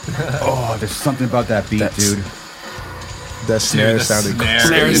Oh, there's something about that beat, dude. That snare sounded cool.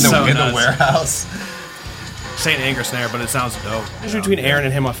 In the warehouse. St. Anger snare, but it sounds dope. It's between Aaron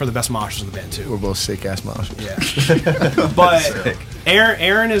and him for the best moshers in the band, too. We're both sick ass moshers. Yeah. But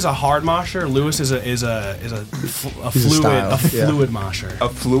Aaron is a hard mosher. Lewis is a fluid mosher. A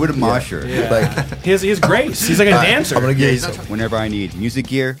fluid mosher. Yeah. Like, he has grace. He's like a dancer. I'm gonna get Whenever I need music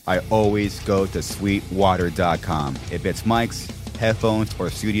gear, I always go to sweetwater.com. If it's mics, headphones,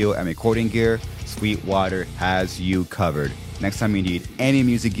 or studio and recording gear, Sweetwater has you covered. Next time you need any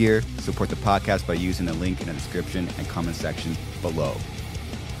music gear, support the podcast by using the link in the description and comment section below.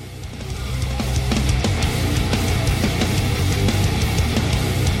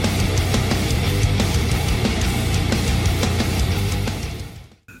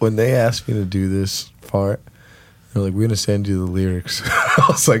 When they asked me to do this part, they're like, "We're gonna send you the lyrics." I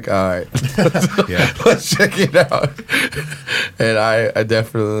was like, "All right, let's check it out." And I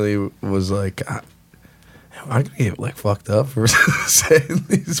definitely was like, I'm gonna get like fucked up for saying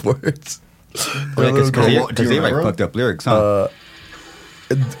these words. Because they like fucked up lyrics, huh?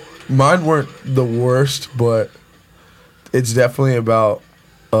 Mine weren't the worst, but it's definitely about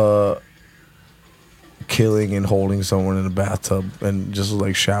killing and holding someone in a bathtub and just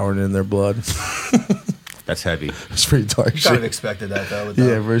like showering in their blood. That's heavy. It's pretty dark shit. Kind of expected that though.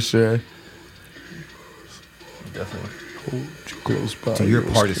 Yeah, for sure. Definitely. Hold you close by. So your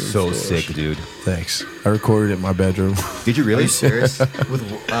part is so sick, dude. Thanks. I recorded it in my bedroom. Did you really? Are you serious?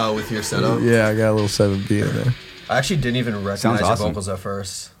 with your setup? Yeah, I got a little 7B in there. I actually didn't even recognize your vocals at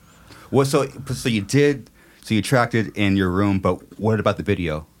first. Well, so you tracked it in your room, but what about the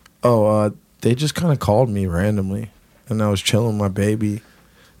video? Oh, they just kind of called me randomly, and I was chilling with my baby,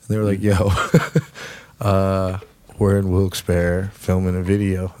 and they were like, "Yo, we're in Wilkes-Barre filming a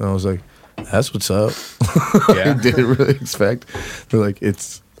video," and I was like, "That's what's up." Yeah. I didn't really expect. They're like,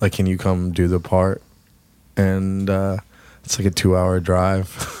 "It's like, can you come do the part?" And it's like a 2-hour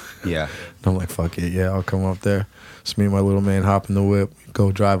drive. Yeah. And I'm like, "Fuck it, yeah, I'll come up there." So me and my little man hop in the whip,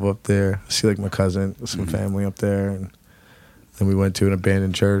 go drive up there, see like my cousin, some family up there, and then we went to an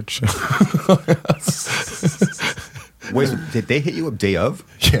abandoned church. Wait, did they hit you up day of?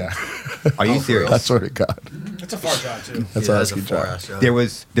 Yeah. Are you serious? I swear to God. It's a far drive, too. That's Yeah, a that's husky drive.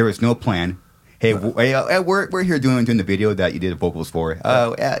 There was no plan. Hey, we're here doing the video that you did the vocals for.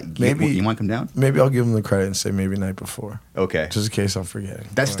 Maybe you want to come down? Maybe I'll give them the credit and say maybe night before. Okay. Just in case I'm forgetting.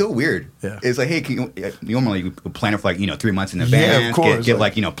 That's still weird. Yeah. It's like, hey, normally you plan it for like 3 months in advance. Yeah, of course. Get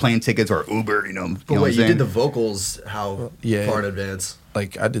like plane tickets or Uber. But know wait, what I'm you saying? did the vocals how Yeah. far in advance?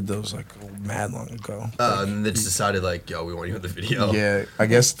 Like, I did those like mad long ago. And they just decided like, yo, we want you in the video. Yeah, I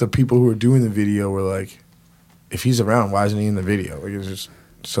guess the people who were doing the video were like, if he's around, why isn't he in the video? Like, it just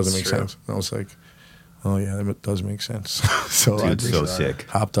doesn't make sense. And I was like, oh yeah, that does make sense. So Dude, I just so sick.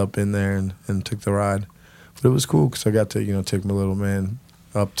 hopped up in there and took the ride. But it was cool because I got to take my little man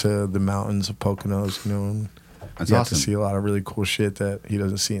up to the mountains of Poconos, and That's got awesome. to see a lot of really cool shit that he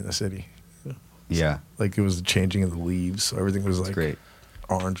doesn't see in the city. Yeah. Like it was the changing of the leaves, so everything was like Great.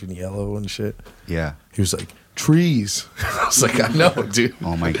 orange and yellow and shit. Yeah. He was like, trees. I was like, I know, dude.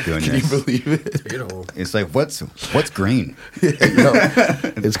 Oh my Can you goodness. believe it? It's beautiful. It's like what's green?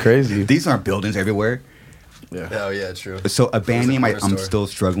 It's crazy. These aren't buildings everywhere. Yeah. Oh yeah, true. So a band name I'm store. still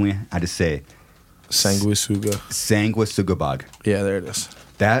struggling. I had to say Sanguisuga. Sanguisugabog. Yeah, there it is.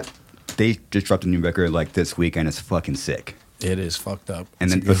 That they just dropped a new record like this week and it's fucking sick. It is fucked up.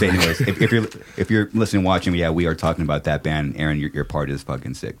 And then, It's a good anyways, record. if you're listening, watching, yeah, we are talking about that band. Aaron, your part is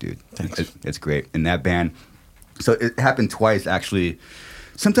fucking sick, dude. Thanks. It's great. And that band, so it happened twice actually.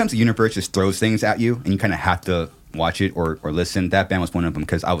 Sometimes the universe just throws things at you, and you kind of have to watch it or listen. That band was one of them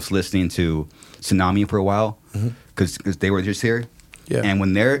because I was listening to Tsunami for a while because they were just here. Yeah. And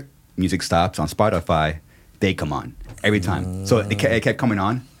when their music stops on Spotify, they come on every time. So it kept coming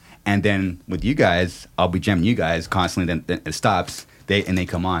on. And then with you guys, I'll be jamming you guys constantly. Then it stops. They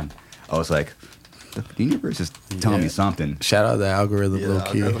come on. I was like, the universe is telling me something. Shout out the algorithm, low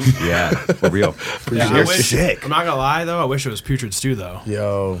key. Yeah, for real. Yeah, You're sick. I'm not gonna lie though. I wish it was Putrid Stew though.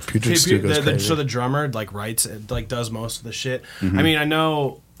 Yo, Putrid Stew goes crazy. So the drummer like writes, like does most of the shit. I mean, I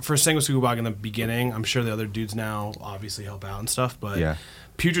know for Sanguisugabog in the beginning, I'm sure the other dudes now obviously help out and stuff, but Yeah.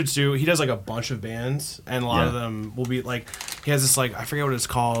 Putrid Stew, he does like a bunch of bands, and a lot of them will be like, he has this like, I forget what it's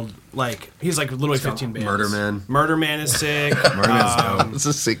called, like, he's like literally 15 bands. Murder Man. Murder Man is sick. Murder Man's dope. It's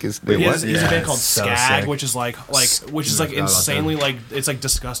the sickest Wait, thing. what? He's a band called so Skag, sick. which is like forgot about insanely like, it's like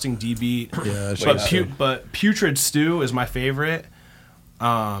disgusting D beat. Yeah, But Putrid Stew is my favorite.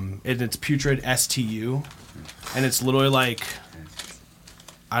 And it's Putrid STU, and it's literally like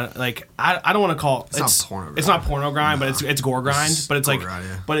I don't want to call It's not porno it's not porno grind, but it's gore grind. But it's gore like, grind,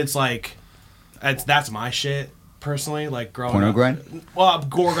 yeah. but it's like, that's my shit personally. Like growing Porno up. grind? Well,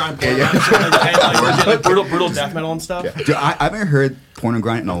 gore grind, porno grind, shit, like brutal death metal and stuff. Dude, I haven't heard porno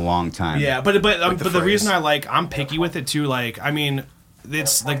grind in a long time. Yeah, but the phrase. reason I'm picky with it too. Like, I mean,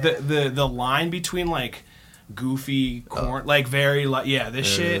 it's like the line between like goofy corn, like very like this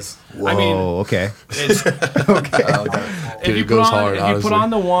shit. is. I mean, okay. it's Dude, it goes hard, if you put honestly. on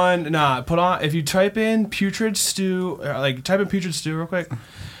the one, if you type in putrid stew, type in putrid stew real quick.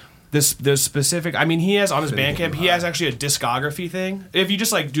 This specific, I mean, he has on his Bandcamp, he has actually a discography thing. If you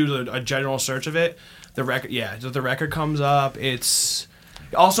just like do a general search of it, the record comes up. It's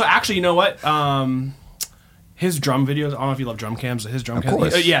also actually, you know what? His drum videos. I don't know if you love drum cams. His drum cams.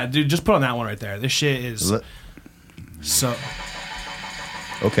 course. Yeah, dude, just put on that one right there. This shit is so.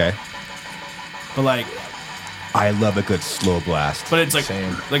 Okay. But like, I love a good slow blast. but it's like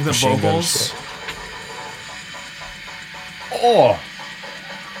Same. like the Machine gun vocals. shit. Oh.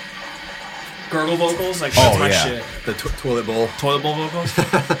 Gurgle vocals, like that's Oh, my yeah. shit. The toilet bowl. Toilet bowl vocals.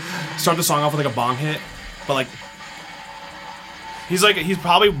 Start the song off with like a bong hit, but like he's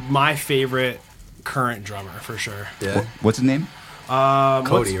probably my favorite current drummer for sure. Yeah. What's his name?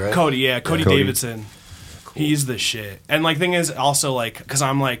 Cody, right? Cody, yeah, Cody Cody. Davidson. He's the shit. And like thing is also like because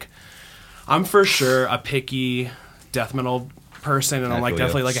I'm for sure a picky death metal person, and I'm like feel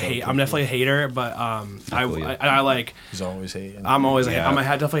definitely you. like I'm definitely a hater, but feel you. I like. He's always hating. I'm always Yeah. I'm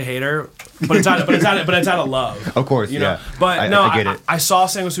definitely a hater, but it's out of love. Of course, you know. yeah. But I get it. I saw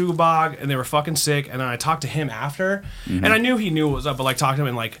Sanguisuga Bog and they were fucking sick, and then I talked to him after, Mm-hmm. and I knew he knew what was up, but like talked to him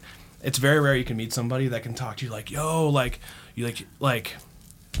and like it's very rare you can meet somebody that can talk to you like, yo, like you like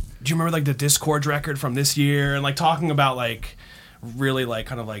do you remember like the Discord record from this year, and like talking about like really like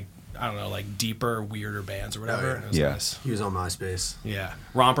kind of like I don't know, like deeper, weirder bands or whatever. Oh, yeah. And it was Yeah. nice. He was on MySpace. Yeah.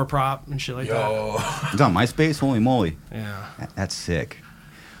 Romper Prop and shit like Yo. It's on MySpace? Holy moly. that. Yeah. That's sick.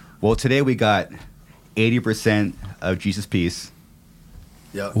 Well, today we got 80% of Jesus Peace.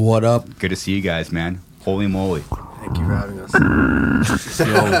 Yep. What up? Good to see you guys, man. Holy moly. Thank you for having us. Yo,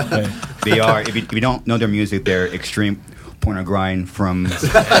 hey. They are, if you don't know their music, they're extreme porno grind from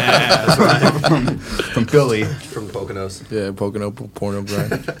from Philly. From Poconos. Yeah, Pocono porno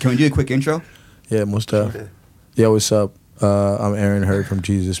grind. Can we do a quick intro? Yeah, most def. Yeah, what's up? I'm Aaron Hurd from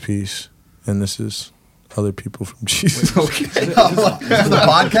Jesus Peace, and this is other people from Jesus. Okay. the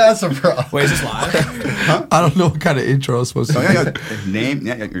podcast or bro? Wait, is this live? I don't know what kind of intro I'm supposed to Oh, do. yeah. Name?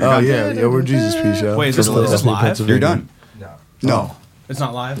 Yeah, you're Oh done. yeah, we're Jesus Peace, yo. Wait, is this From live? Pennsylvania. You're done. No. It's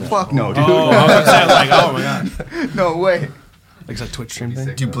not live? Fuck no, dude. Oh, I was gonna say, like, oh my god. No way. Like, is that Twitch stream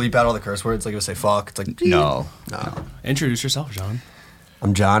thing? Do you bleep out all the curse words? Like, you'll say fuck. It's like, No. no. Introduce yourself, John.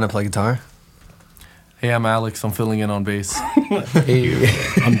 I'm John. I play guitar. Hey, I'm Alex. I'm filling in on bass. Hey.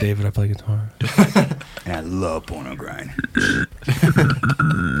 I'm David. I play guitar. And I love porno grind.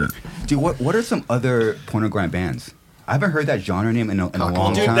 Dude, what are some other porno grind bands? I haven't heard that genre name in a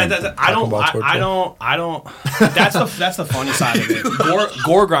long Dude, time. I don't. Talk about I don't. That's the funny side of it.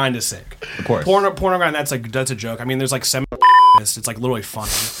 Gore grind is sick. Of course. Porno grind. That's a joke. I mean, there's like it's like literally funny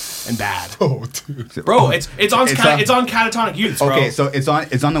and bad. Oh, dude. Bro, it's on It's on- Catatonic Youths, bro. Okay, so it's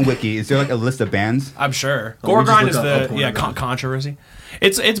on the wiki. Is there like a list of bands? I'm sure. me Gore just grind look is up the porno grind. controversy.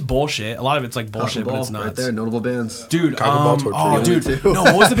 It's bullshit. A lot of it's like bullshit, but it's nuts. Right there, notable bands. Dude, Cock and ball torture. oh, dude, Too. no,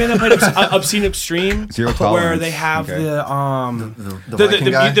 what was the band that played Obscene Extreme? Zero Where Tolerance. they have Okay. The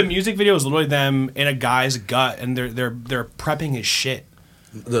Viking guy? the music video is literally them in a guy's gut, and they're prepping his shit.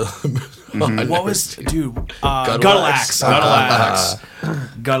 What was dude? Guttalax.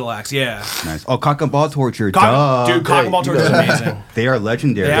 Guttalax. Yeah. Nice. Oh, Cock and Ball Torture. Dude, Cock Duh. and Ball Torture is amazing. They are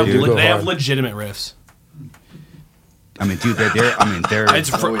legendary, They have dude. go they have hard. legitimate riffs. I mean, dude, they're.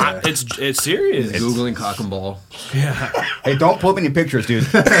 yeah. It's serious. Googling cock and ball. Hey, don't pull up any pictures, dude.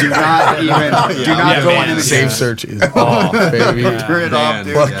 Do not even. Do not Yeah, go man. on the Safe same. search is off, baby. Turn it off,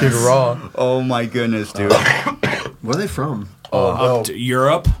 dude. Fucking Yes. raw. Oh my goodness, dude. Where are they from? Oh, To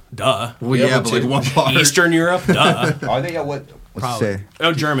Europe, duh. Well, Yeah, yeah, but but like what part? Eastern Europe, duh. Are they? What's it Probably. say?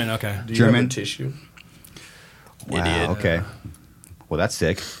 Oh, German. Okay. do you German? have a tissue? Wow. Okay. Well, that's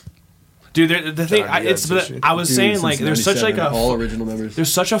sick. Dude, the thing, John, you it's got tissue? I was saying like there's such like all a original members.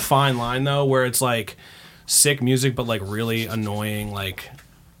 there's such a fine line though where it's like sick music but like really annoying like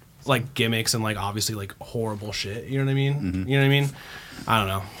gimmicks and like obviously like horrible shit. You know what I mean? Mm-hmm. You know what I mean? I don't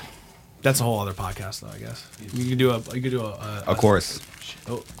know. That's a whole other podcast though. I guess you could do a Of course.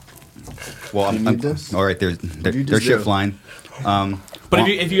 Oh. Well, Do you need this? all right. There's You their just shit do. flying. But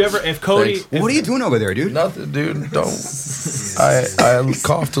if Cody, Thanks. What are you doing over there, dude? Nothing, dude. Don't. I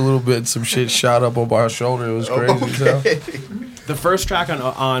coughed a little bit. Some shit shot up on my shoulder. It was crazy. So. The first track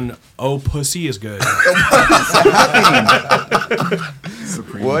on Oh Pussy is good.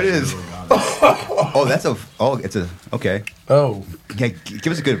 What is? Oh, that's a. Oh, it's a. Okay. Oh, Yeah,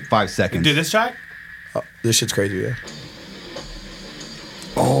 give us a good 5 seconds. Dude, this track? this shit's crazy, yeah.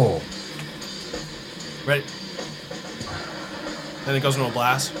 Oh. Ready? Then it goes into a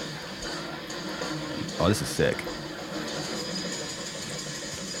blast. Oh, this is sick.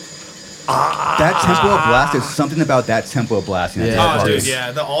 That tempo blast, there's something about that tempo blast. Yeah. Oh, It's- dude,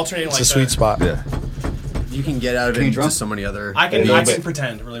 yeah. The alternating It's like a sweet spot. Yeah. You can get out of Can you it drum? to so many other. I can Yeah,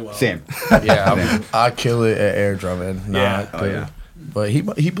 pretend really well. Same. Yeah, I kill it at air drumming. Yeah. Oh, yeah. But he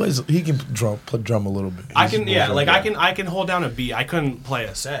plays. He can drum a little bit. I He's can, more yeah, drum like guy. I can hold down a beat. I couldn't play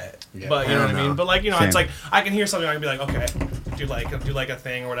a set, Yeah. but you know what I mean. But like Same. it's like I can hear something. I can be like, okay, do like a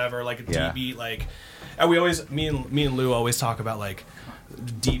thing or whatever, like a D Yeah. beat. Like, and we always me and Lou always talk about like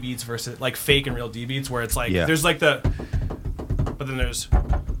D beats versus like fake and real D beats, where it's like Yeah. there's like but then there's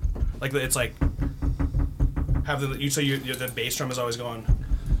like it's like have the bass drum is always going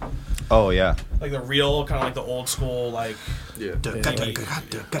Oh yeah. like the real kind of like the old school like Yeah.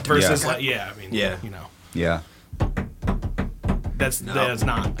 versus Yeah. like I mean Yeah. you know Yeah. that's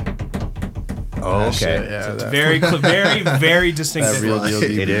not. Oh, okay. Shit, yeah, It's that, very distinct. that real deal D It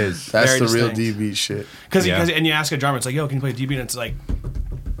beat. is. That's Very the real distinct. D beat shit. Because Yeah. and you ask a drummer, it's like, yo, can you play a D beat? And it's like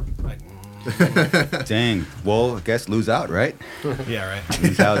Dang. Well, I guess Lou's out, right? yeah, right.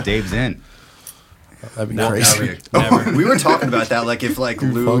 Lou's out. Dave's in. That'd be No, crazy. never. We were talking about that. Like, if like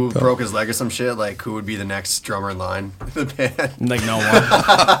Lou fucked up. broke his leg or some shit, like who would be the next drummer in line in the band? Like no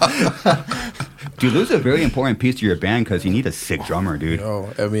one. Dude, Lou's a very important piece to your band because you need a sick drummer, dude.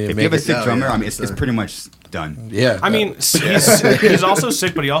 Oh, I mean, If you have a sick Oh, drummer, yeah, I mean, it's pretty much done. yeah. I mean, he's also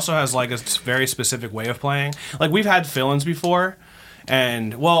sick, but he also has like a very specific way of playing. Like we've had fill-ins before,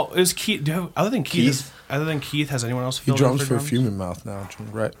 and well, is Keith? Other than Keith, has anyone else he filled drums in for drums? Human Mouth now,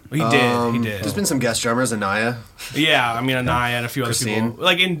 right? He did. He There's did. been some guest drummers, Anaya. Yeah, I mean, Anaya and a few other Christine. people,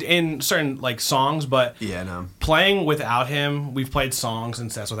 like in certain like songs, but Yeah, no. playing without him, we've played songs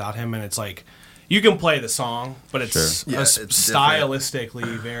and sets without him, and it's like you can play the song, but it's Sure. Yeah, a it's different. stylistically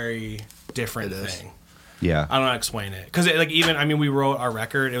very different It is. thing. Yeah. I don't know how to explain it because like even I mean we wrote our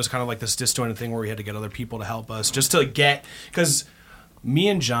record. It was kind of like this disjointed thing where we had to get other people to help us just to get because me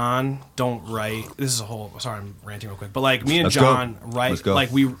and John don't write. This is a whole. Sorry, I'm ranting real quick, but like me and Let's go. John write Let's go. like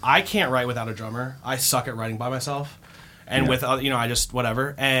I can't write without a drummer. I suck at writing by myself, and Yeah. with I just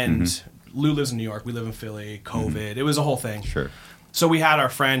whatever. And Lou lives in New York. We live in Philly. COVID. It was a whole thing. Sure. So we had our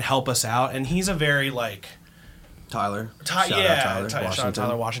friend help us out, and he's a very like. Tyler. Shout out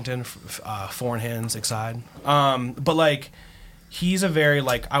Tyler Washington, Foreign Hands, Exide. But like, he's a very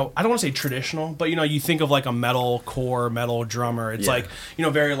like I don't want to say traditional, but you think of like a metal drummer. It's Yeah. like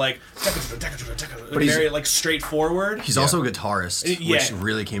very like he's- very like straightforward. He's also a guitarist, Yeah. which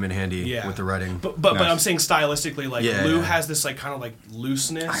really came in handy Yeah. with the writing. But Nice. I'm saying stylistically, like Yeah, Lou yeah. has this like kind of like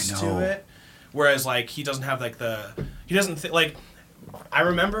looseness I to know. it, whereas like he doesn't have like he doesn't like. I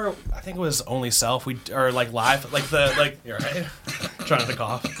remember, I think it was Only Self, or like live, like you're right, trying not to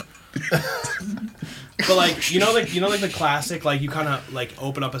cough. But like the classic, like you kind of like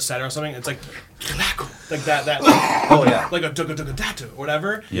open up a set or something. It's like that. Oh yeah. Like a or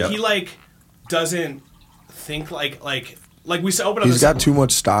whatever. Yeah. He like doesn't think like we said. Open up. He's a got too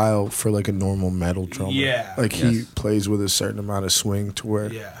much style for like a normal metal drummer. Yeah. Like he Yes. plays with a certain amount of swing to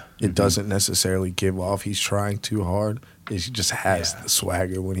where Yeah. it doesn't necessarily give off. He's trying too hard. He just has Yeah. the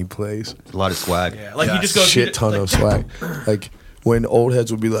swagger when he plays. A lot of swag. Yeah, like Yeah. he just goes Shit ton of swag. Like when old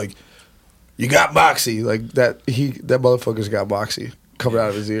heads would be like, "You got boxy," like that. That motherfucker's got boxy coming out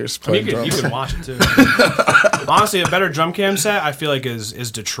of his ears I mean, playing you drums. can watch it too. Honestly, a better drum cam set I feel like is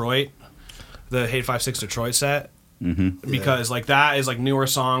Detroit, the Hate 5-6 Detroit set, because like that is like newer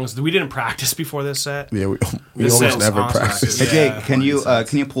songs. We didn't practice before this set. Yeah, we This almost set's never awesome. practice. Hey Yeah. Jay,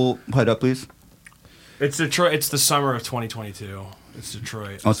 can you pull it up, please? It's Detroit. It's the summer of 2022. It's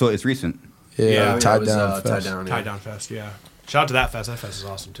Detroit. Oh, so it's recent. Yeah, Yeah, tied it was, down. Tied Fest. Down. Tie Down Fest. Yeah. Shout out to that fest. That fest is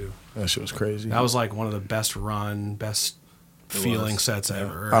awesome too. That shit was crazy. That was like one of the best feeling sets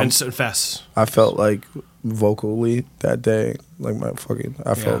ever. Um, And fests. I felt like vocally that day, like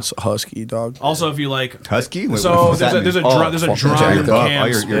I felt husky, dog. Also, if you like, Husky? Wait, So what's that there's a mean? drum- there's a fucking drum jacked up. cam. Oh,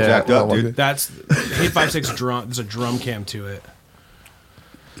 you're Yeah, jacked up, oh, dude. that's Hate 5-6 drum. There's a drum cam to it.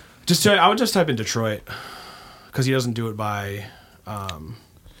 I would just type in Detroit because he doesn't do it by.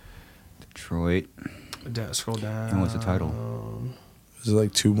 Detroit. Scroll down. And what's the title? Is it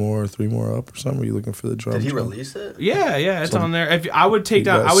like 2 more or 3 more up or something? Are you looking for the drum? Did he drum? release it? Yeah, it's on there. If I would take You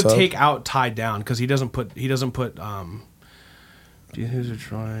down, guys I would sub? take out Tied Down because he doesn't put. Who's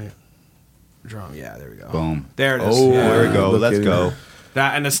Detroit? drum. Yeah, there we go. Boom. There it is. Oh, yeah. There we go. Look Let's at go. it.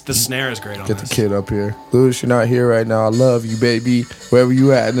 That and the snare is great on Get the this. kid up here. Lewis, you're not here right now. I love you, baby. Wherever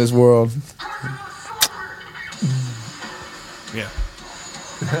you at in this world. Yeah.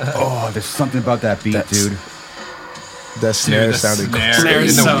 Oh, there's something about that beat, That's- dude. That snare sounded Snare in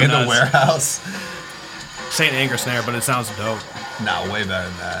is the, so in the nuts. warehouse. Saint Anger snare, but it sounds dope. Nah, way better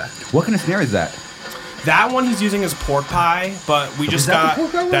than that. What kind of snare is that? That one he's using is pork pie, but we just that got the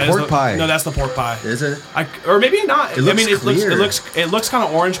pork pie one? that is Pork pie. No, that's the pork pie. Is it? Or maybe not. It looks I mean, clear. it looks kind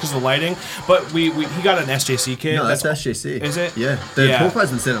of orange because of the lighting. But he got an SJC kit. No, that's SJC. Is it? Yeah. The Yeah. pork pie's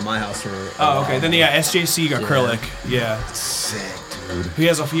been sitting at my house for. Oh, okay. Then yeah, SJC acrylic. Yeah. Sick, dude. He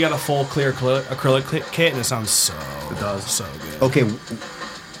got a full clear acrylic kit, and it sounds so. It does. So good. Okay,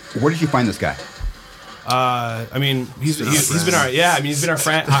 where did you find this guy? I mean, he's been our he's been our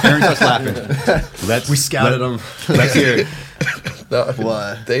friend. Aaron starts laughing. We scouted him. Let's hear it. No,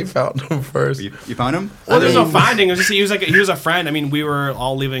 What? they found him first. You found him? Well, there's no finding. It was just he was a friend. I mean, we were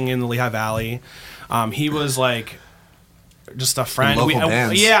all living in the Lehigh Valley. He was like just a friend. Local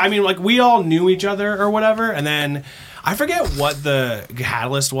bands. Yeah, I mean, like we all knew each other or whatever, and then I forget what the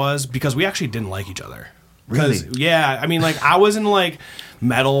catalyst was because we actually didn't like each other. Really? Yeah, I mean, like I was in like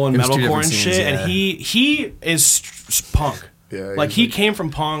metal and It was two metalcore different and scenes, shit, yeah. and he is punk. Yeah, like he's he like- came from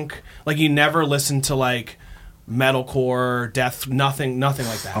punk. Like he never listened to like metalcore, death, nothing like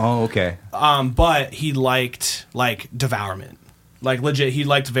that. Oh, okay. But he liked like Devourment. Like legit, he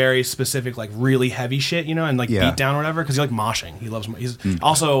liked very specific, like really heavy shit, you know, and like Yeah. Beatdown or whatever, because he liked moshing. He's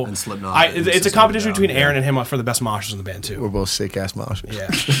also And Slipknot and It's a System competition of a Down, between Aaron and him for the best moshers in the band We're too. both sick ass moshers.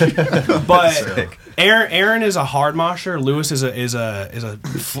 Yeah, but Aaron is a hard mosher. Lewis is a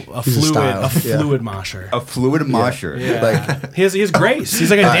style, fluid mosher. A fluid mosher. Yeah, Like- he has grace.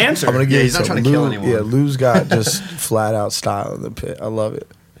 He's like a dancer. I'm gonna get Yeah, you he's not something. trying to kill Lou- anyone. Yeah, Lou's got just flat out style in the pit. I love it.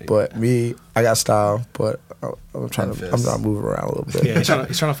 But me, I got style, but I'm trying to. I'm not moving around a little bit. Yeah, he's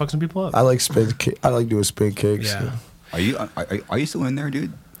trying to fuck some people up. I like spin. I like doing spin kicks. Yeah. Are you still in there,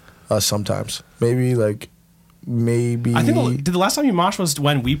 dude? Sometimes, maybe. I think the last time you moshed was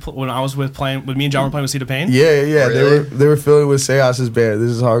when I was playing with me and John were playing with Seed of Pain. Yeah. Really? They were filling with Seans's band. This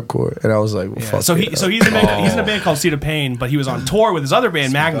is hardcore, and I was like, well, Yeah. fuck. So it. he's in a band called Seed of Pain, but he was on tour with his other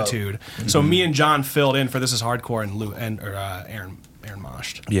band Magnitude. So me and John filled in for This Is Hardcore, and Aaron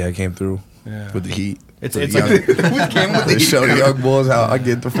moshed. Yeah, I came through Yeah. with the heat. It's The like young- They show the young boys how I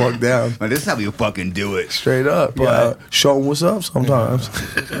get the fuck down. Man, this is how you fucking do it. Straight up. Yeah. Show them what's up sometimes.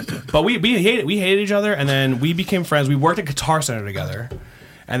 but we hated each other, and then we became friends. We worked at Guitar Center together,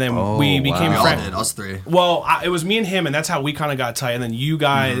 and then we became We all friends. did, us three. Well, it was me and him, and that's how we kind of got tight. And then you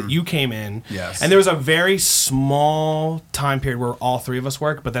guys, you came in, Yes. and there was a very small time period where all three of us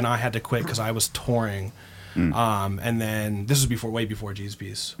worked, but then I had to quit because I was touring. And then this was way before G's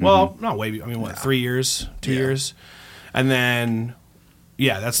Piece. Well, not way. I mean, what? 3 years, 2 years, and then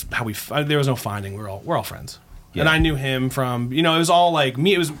that's how there was no finding. We're all friends. Yeah. And I knew him from it was all like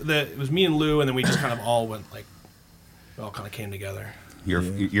me. It was me and Lou, and then we just kind of all went like, it all kind of came together. You're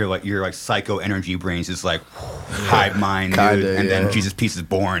like psycho energy brains is like hive mind, Kinda, dude, and then yeah. Jesus Piece is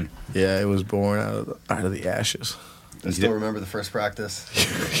born. Yeah, it was born out of the ashes. I still remember the first practice.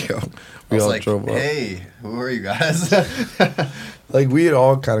 Yo, I we was all like, drove up. hey, who are you guys? Like we had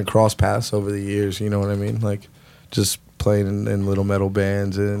all kind of crossed paths over the years. You know what I mean? Like just playing in little metal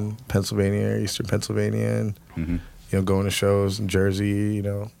bands in Pennsylvania, Eastern Pennsylvania, and going to shows in Jersey.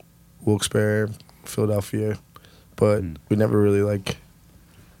 Wilkes-Barre, Philadelphia, but we never really like.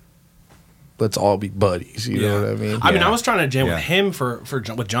 Let's all be buddies. You know what I mean? I mean, Yeah. I was trying to jam Yeah. with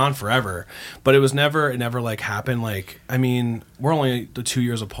him with John forever, but it never like happened. Like, I mean, we're only 2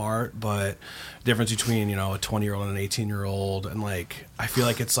 years apart, but difference between a 20-year-old and an 18-year-old, and like I feel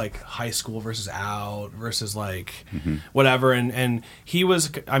like it's like high school versus out versus like whatever. And he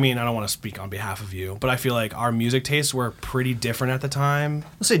was. I mean, I don't want to speak on behalf of you, but I feel like our music tastes were pretty different at the time.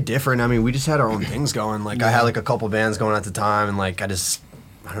 I'll say different. I mean, we just had our own things going. Like I had like a couple bands going at the time, and like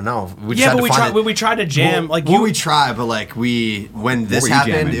I don't know. We just had to find it. we tried to jam like we tried, but like when this were you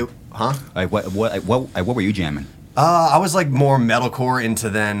happened, jamming? Like what were you jamming? I was like more metalcore into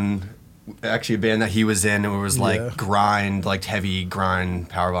then actually a band that he was in, and it was like Yeah. grind, like heavy grind,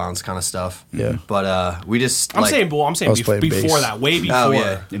 power violence kind of stuff. Yeah. But we just. I'm like, saying was playing before bass. that, way before. Oh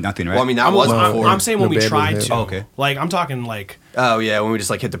yeah. Nothing, right? Well, I mean that was before. I'm saying when No we band tried with to. him. Oh, okay. Like I'm talking like Oh yeah, when we just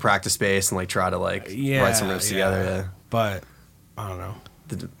like hit the practice space and like try to like write some riffs together. Yeah. But I don't know.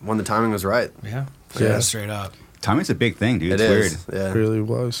 When the timing was right. Yeah. Yeah. Straight up. Timing's a big thing, dude. It It's weird. is. Yeah. It really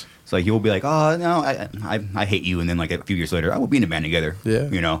was. It's like you'll be like, oh no, I hate you, and then like a few years later, I will be in a band together. Yeah.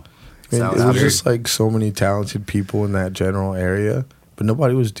 You know. I mean, Sounds it was weird. just like so many talented people in that general area, but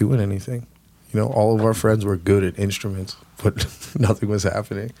nobody was doing anything. all of our friends were good at instruments, but nothing was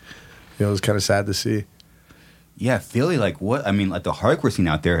happening. It was kind of sad to see. Yeah, Philly, like what? I mean, like the hardcore scene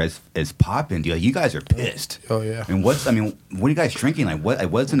out there is popping. Dude. Like, you guys are pissed. Oh yeah. And what are you guys drinking? Like what?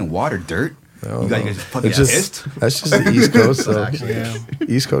 Like, what's in the water? Dirt? No, you guys no. are fucking It's just- pissed. That's just the East Coast, though. Yeah.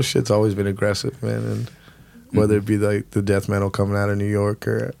 East Coast shit's always been aggressive, man. And whether it be like the death metal coming out of New York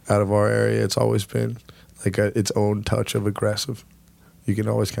or out of our area, it's always been like its own touch of aggressive. You can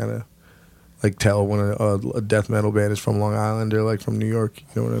always kind of like tell when a death metal band is from Long Island or like from New York.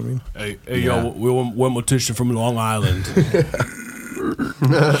 You know what I mean? Hey, yo, we're Mortician from Long Island.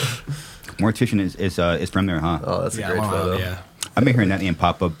 Mortician is from there, huh? Oh, that's a great Long photo. Island, yeah. I've been hearing that name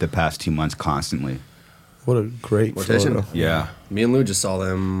pop up the past 2 months constantly. What a great Mortician. photo. Yeah. Me and Lou just saw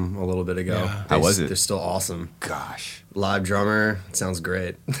them a little bit ago. Yeah. How was it? They're still awesome. Gosh. Live drummer. It sounds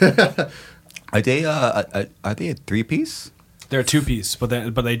great. Are they a 3-piece? They're a 2-piece, but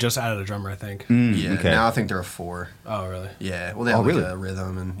they just added a drummer, I think. Yeah. Okay. Now I think they're a 4. Oh, really? Yeah. Well, they Oh, have really? like a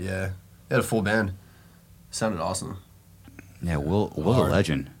rhythm and yeah, they had a full band. Sounded awesome. Yeah, Will's a Hard.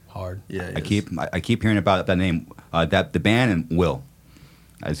 legend. Hard. Yeah. I keep hearing about that name, that the band and Will.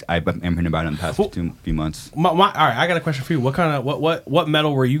 I've been hearing about it in the past few months. All right, I got a question for you. What kind of what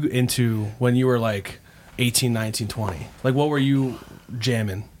metal were you into when you were like 18, 19, 20? Like, what were you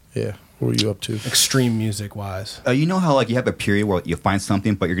jamming, Yeah. What were you up to? extreme music wise? You know how like you have a period where you find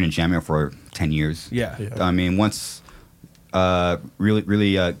something, but you're gonna jam it for 10 years. Yeah. Yeah. I mean, once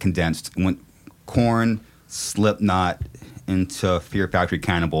really condensed. When Korn, Slipknot, into Fear Factory,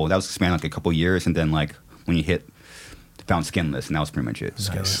 Cannibal, that was spanned like a couple years, and then like when you found Skinless, and that was pretty much it.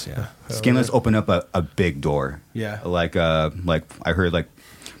 Skinless, yeah. Skinless opened up a big door. Yeah. Like I heard like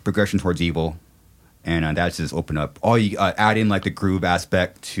Progression Towards Evil, and that just opened up. All you add in like the groove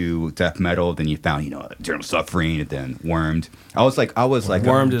aspect to death metal, then you found Eternal Suffering, and then Wormed. I was like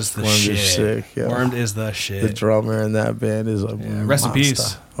Wormed is the Wormed shit. is sick, yeah. Wormed is the shit. The drummer in that band is a Yeah, rest in monster.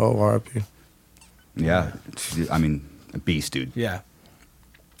 peace. Oh, R.I.P. yeah. I mean, a beast, dude. Yeah.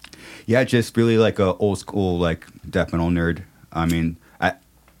 Yeah, just really like a old school like death metal nerd. I mean,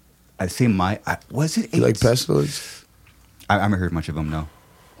 I say was it 8? You like Pestilence? I haven't heard much of them. No.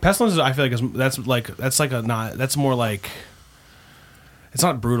 Pestilence, I feel like that's more like, it's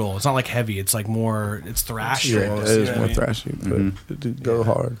not brutal. It's not like heavy. It's like more, it's thrash. Yeah, almost, it you is know more what I mean? thrashy, but it did go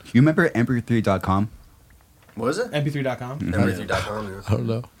hard. You remember MP3.com? What is it? MP3.com. MP3.com. Yeah. I don't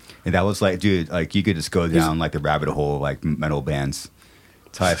know. And that was like, dude, like you could just go down like the rabbit hole of, like metal bands.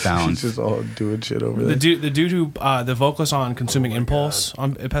 That's how I found. He's just all doing shit over there. The dude who the vocalist on Consuming Impulse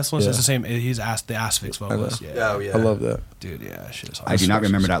on Pestilence Yeah. is the same. He's the Asphyx vocalist. Yeah. Oh yeah. I love that. Dude, yeah, shit is hard. I do not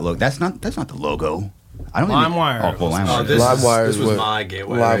remember that logo. That's not the logo. I don't LimeWire. Oh, well, Oh, LimeWire. this LimeWire this is was what- my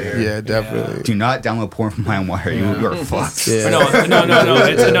gateway. Right here. Yeah, definitely. Do not download porn from LimeWire. You are fucked. Yeah. No. You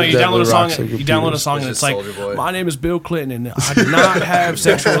download a song. Definitely rocks on You download a computers. song and It's it's like, just Soulja Boy. my name is Bill Clinton and I did not have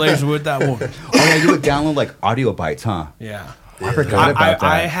sexual relations with that woman. Oh yeah, you would download like audio bites, huh? Yeah. I forgot about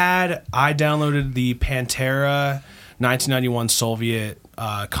that. I downloaded the Pantera 1991 Soviet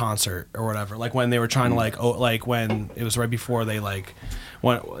concert or whatever. Like when they were trying to like when it was right before they like.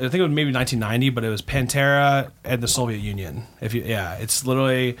 I think it was maybe 1990, but it was Pantera and the Soviet Union. It's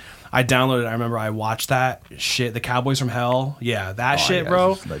literally. I downloaded it. I remember I watched that shit. The Cowboys from Hell. Yeah, that shit, yeah,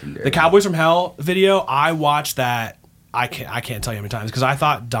 bro. it's legendary. The Cowboys from Hell video. I watched that. I can't tell you how many times because I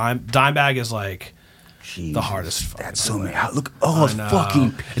thought Dimebag is like. Jesus, The hardest fucking That's so many. thing. Look, all those I know.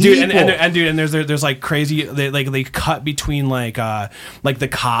 fucking people. Dude, and there's like crazy. They cut between like the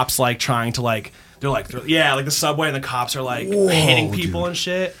cops like trying to like like the subway and the cops are like hitting people and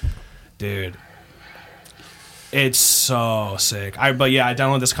shit. Dude, it's so sick. I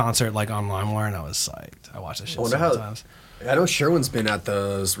downloaded this concert like on LimeWire and I was psyched. I watched that shit I wonder so many how- times. I know Sherwin's been at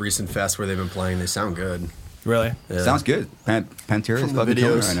those recent fests where they've been playing. They sound good. Really? Yeah. Sounds good. Pantera is From the fucking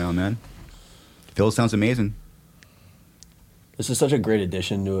killing it videos. right now, man. Phil sounds amazing. This is such a great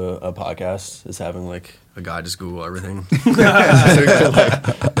addition to a podcast. Is having like a guy just Google everything,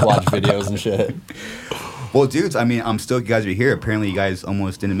 watch videos and shit. Well, dudes, I mean, I'm stoked you guys are here. Apparently, you guys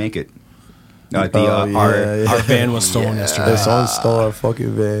almost didn't make it. Oh, yeah. Our van was stolen yesterday. Someone stole our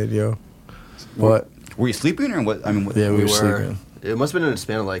fucking van, yo. What? Were you sleeping or what? I mean, what, Yeah, we were sleeping. It must have been in a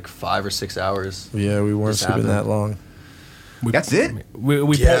span of like 5 or 6 hours. Yeah, we weren't Just sleeping happened. that long. that's it.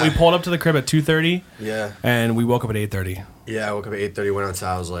 We pulled up to the crib at 2:30 Yeah. and we woke up at 8:30. Yeah, I woke up at 8:30, went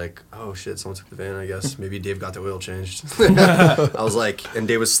outside. I was like, oh shit, someone took the van, I guess. Maybe Dave got the oil changed. I was like, and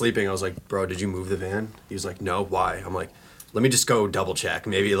Dave was sleeping. I was like, bro, did you move the van? He was like, no, why? I'm like, let me just go double check.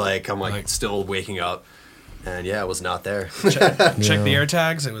 Maybe like I'm like still waking up. And yeah, it was not there. Check the air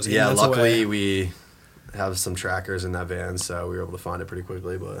tags. It was 8 Yeah, minutes luckily away. we have some trackers in that van, so we were able to find it pretty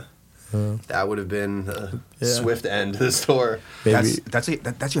quickly. But that would have been the Yeah. swift end to this tour. Maybe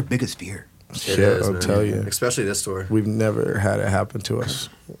That's your biggest fear. It shit, is, I'll man. tell you. Especially this tour. We've never had it happen to us.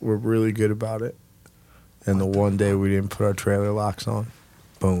 We're really good about it. And the one day we didn't put our trailer locks on,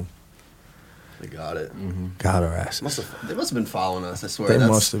 boom, They got it. got our asses. They must have been following us, I swear. They That's,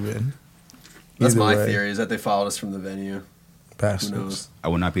 must have been. that's Either my way, theory, is that they followed us from the venue. Who Bastards. knows? I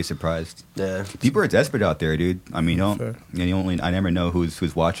would not be surprised. Yeah. People are desperate out there, dude. I mean, Fair. I never know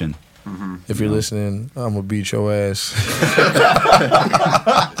who's watching. If you're listening, I'm gonna beat your ass.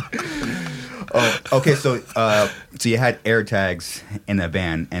 Oh, okay. So you had air tags in the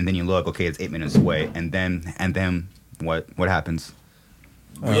van, and then you look. Okay, it's 8 minutes away, and then what happens?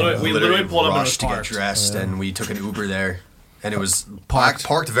 We literally pulled up and it was rushed to get parked. dressed, and we took an Uber there. And it was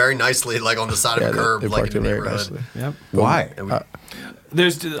parked very nicely, like on the side of a curb, they like parked in it the very neighborhood. nicely. Yep. Why? And we,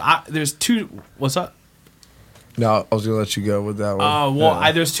 There's two. What's up? No, I was gonna let you go with that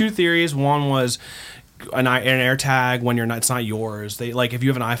one. There's two theories. One was an air tag when it's not yours. They like if you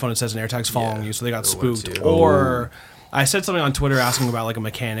have an iPhone, it says an air tag's following you, so they got Or what spooked. too. Or I said something on Twitter asking about like a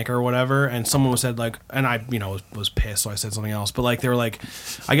mechanic or whatever, and someone said like, and I was pissed, so I said something else. But like they were like,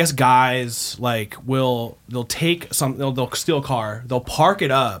 I guess guys like they'll take some, they'll steal a car, they'll park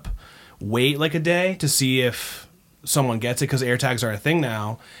it up, wait like a day to see if someone gets it because air tags are a thing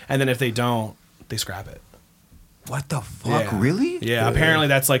now, and then if they don't, they scrap it. What the fuck? Yeah. Really? Yeah, apparently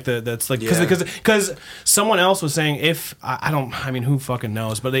that's like because someone else was saying if I mean who fucking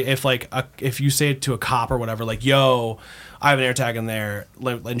knows, but if you say it to a cop or whatever, like yo, I have an air tag in there,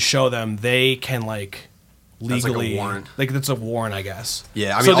 and show them, they can like That's like a legally warrant. that's a warrant, I guess.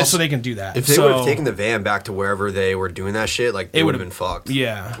 Yeah, I mean, so they can do that. if they would have taken the van back to wherever they were doing that shit, like, it would have been fucked.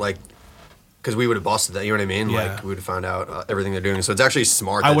 Yeah. Like, because we would have busted that, you know what I mean? Yeah. Like, we would have found out everything they're doing. So it's actually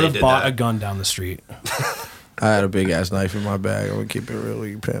smart I that would they have did bought a that. gun down the street. I had a big ass knife in my bag. I'm gonna keep it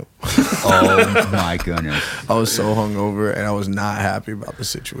really pimp. Oh my goodness. I was so hungover and I was not happy about the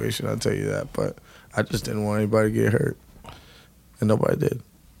situation. I'll tell you that, but I just didn't want anybody to get hurt, and nobody did.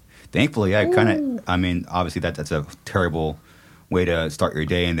 Thankfully, I mean, obviously that's a terrible way to start your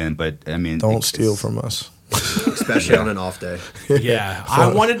day, but I mean, Don't steal from us. Especially on an off day. Yeah,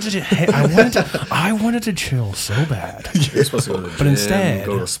 I wanted to chill so bad, You're supposed to go to the gym, but instead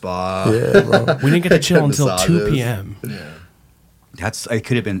go to a spa. Yeah, bro. we didn't get to chill until 2 Massages. p.m. it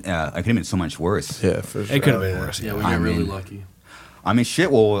could have been so much worse. Yeah, for sure. It could have been yeah. worse. Yeah, we I got really mean- lucky. I mean,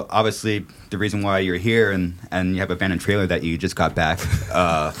 shit. Well, obviously, the reason why you're here and you have a band and trailer that you just got back.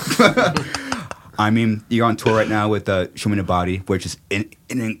 I mean, you're on tour right now with Show Me the Body, which is an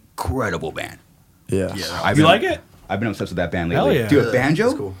incredible band. Yeah. You like it? I've been obsessed with that band Hell lately. yeah. Dude, banjo?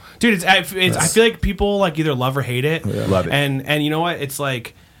 That's cool. Dude, I feel like people like either love or hate it. Love it. And you know what? It's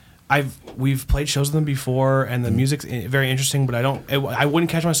like we've played shows with them before, and the music's very interesting. But I wouldn't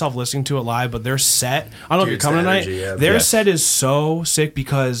catch myself listening to it live. But their set, I don't know if Dude, you're coming it's the tonight. energy, yeah. Their Yes. set is so sick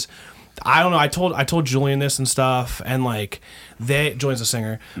because I don't know. I told Julian this and stuff, and like Julian's a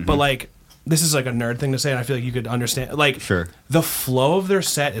singer, but like. This is like a nerd thing to say, and I feel like you could understand. Like, Sure. the flow of their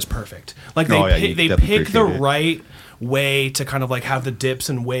set is perfect. Like Oh, yeah, you they definitely pick the appreciate it. right way to kind of like have the dips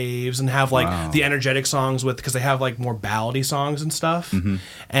and waves and have like Wow. the energetic songs because they have like more ballady songs and stuff,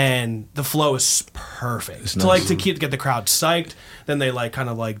 and the flow is perfect to like to get the crowd psyched. Then they like kind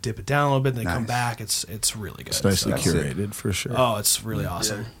of like dip it down a little bit, and they come Nice. back. It's really good. It's nicely That's it. curated for sure. Oh, it's really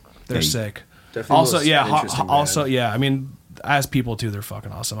awesome. They're Hey, sick. Definitely Also, most yeah. interesting Also, band. yeah. I mean, as people too, they're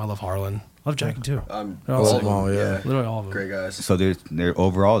fucking awesome. I love Harlan. I love Jackie too. They're all all sick. of them all, yeah. Literally all of them. Great guys. So they're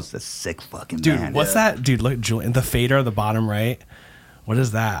overall, it's a sick fucking Dude, band. what's that? Dude, look, Julian, the fader at the bottom right. What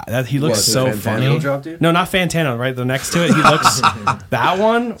is that? He looks What, the so Fantano funny. drop, dude? No, not Fantano. Right, the next to it, he looks. That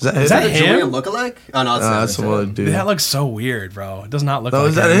one is that that him? Julian him? lookalike? Oh, no, it's not. That's some other dude. That looks so weird, bro. It does not look. No, like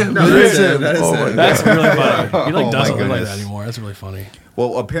is that him? No, That that is is him. That is Oh my him. That's God. really funny. He like Oh, my doesn't look like goodness. that anymore. That's really funny.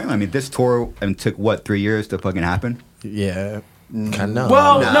 Well, apparently, I mean, this tour took what 3 years to fucking happen. Yeah. Kind of.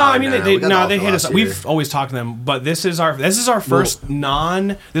 Well, No, no, I mean no, they we got the offer they hit us. last We've year. always talked to them, but this is our first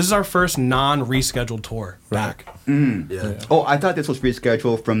non rescheduled tour back. Yeah. Oh, I thought this was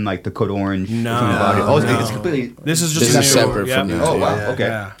rescheduled from like the Code Orange. No, Show Me the Body. Oh, no. it's completely. This is This just is new. separate Yep. from the Oh wow. Yeah. Okay.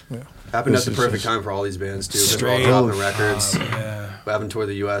 Yeah. Happened This at the is perfect just- time for all these bands, too. Because we're Straight all dropping records. Yeah. We haven't toured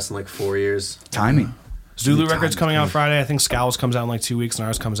the U.S. in like 4 years. Timing. Zulu Records coming out Friday. I think Scowls comes out in like 2 weeks, and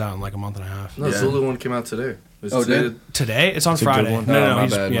ours comes out in like a month and a half. No, Yeah. Zulu one came out today. It's Oh, today. did? Today? It's on a good Friday. one. No, my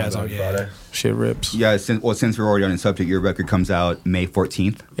he's, bad, yeah, my it's on bad. Friday. Shit rips. Yeah, since we're already on the subject, your record comes out May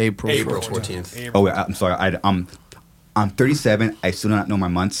 14th. April. April 14th. 14th. Oh, I'm sorry. I'm 37. I still do not know my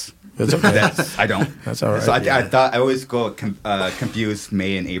months. That's okay. I don't. That's all right. So I thought I always go confuse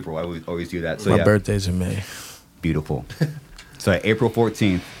May and April. I always do that. So My yeah, birthday's in May. beautiful. So April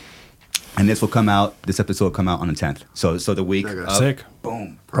 14th, And this episode will come out on the 10th. So the week Okay. of, Sick.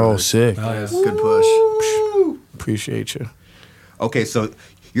 boom. Oh, sick. Good push. Appreciate you. Okay, so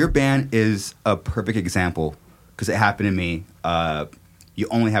your band is a perfect example because it happened to me. You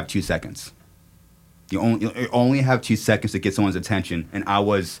only have 2 seconds. You only have 2 seconds to get someone's attention. And I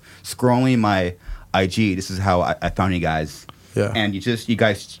was scrolling my IG. This is how I found you guys. Yeah. And you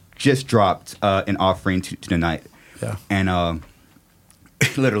guys just dropped an offering to the night. Yeah. And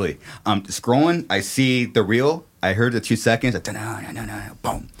literally, scrolling. I see the reel. I heard the 2 seconds.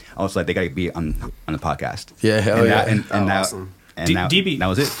 Boom. I was like, they got to be on the podcast. Yeah, hell yeah. Awesome. D-beat. That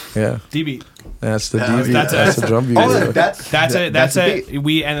was it. Yeah. D-beat. That's the That's DV. That's the drum beat. That's it. That's the it.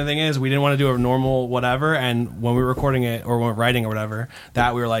 beat. And the thing is, we didn't want to do a normal whatever. And when we were recording it or when we were writing or whatever,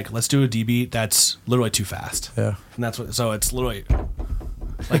 that we were like, let's do a D beat that's literally too fast. Yeah. And that's what. So it's literally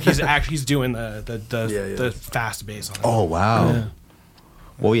like he's doing the fast bass on it. Oh, wow. Yeah.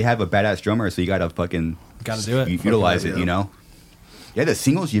 Well, you have a badass drummer, so you got to fucking Gotta do it. utilize it, yeah. you know? Yeah, the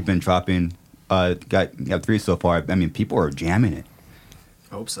singles you've been dropping, you have 3 so far. I mean, people are jamming it.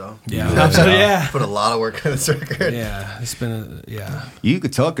 Hope so. Yeah. So, yeah. Put a lot of work on this record. Yeah. It's been You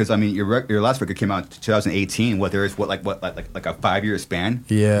could tell because I mean your last record came out in 2018. Like a 5-year span.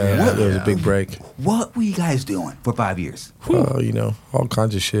 Yeah, there was a big break. What were you guys doing for 5 years? You know, all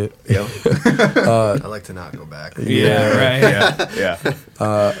kinds of shit. Yeah, I like to not go back. right. yeah.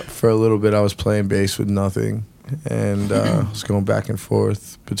 For a little bit, I was playing bass with nothing, and I was going back and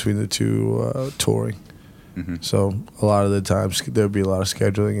forth between the two, touring. Mm-hmm. So a lot of the times there'd be a lot of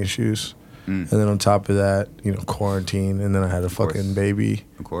scheduling issues, and then on top of that, you know, quarantine, and then I had a fucking baby,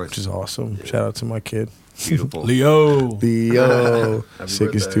 Of course. which is awesome. Shout out to my kid, Beautiful. Leo. Leo, Happy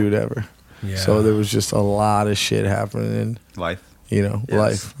sickest birthday. dude ever. Yeah. So there was just a lot of shit happening, Life. you know, Yes.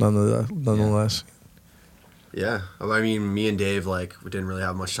 life nonetheless. Yeah. I mean, me and Dave, like, we didn't really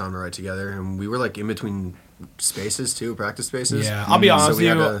have much time to write together. And we were, like, in between spaces, too, practice spaces. Yeah. I'll be honest So with we you.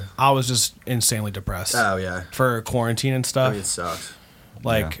 had to- I was just insanely depressed Oh, yeah. for quarantine and I stuff. mean, it sucked.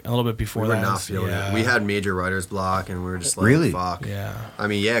 Like a little bit before We were that. not feeling it. We had major writer's block, and we were just like, Really? fuck. Yeah. I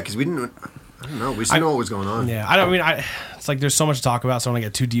mean, yeah, because we didn't, I don't know. We just didn't know what was going on. Yeah, it's like there's so much to talk about, so I don't want to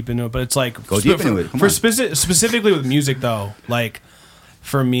get too deep into it. But it's like Go deep into it. Come for on. specifically with music though. Like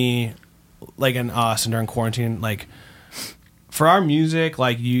for me, like in us and during quarantine, like for our music,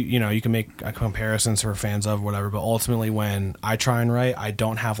 like you know, you can make comparisons for fans of whatever. But ultimately, when I try and write, I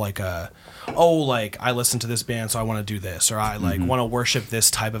don't have like like I listen to this band, so I want to do this, or I like want to worship this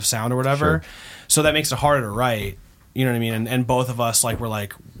type of sound or whatever. Sure. So that makes it harder to write. You know what I mean? And both of us like were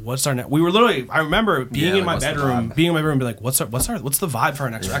like, what's our we were literally, I remember being in my what's the bedroom, vibe? and be like, what's the vibe for our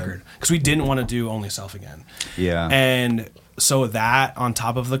next record? Because we didn't want to do Only Self again. Yeah. And so that on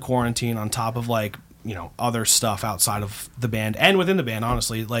top of the quarantine, on top of like, you know, other stuff outside of the band and within the band,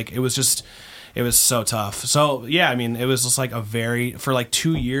 honestly, like it was so tough. So yeah, I mean, it was just like for like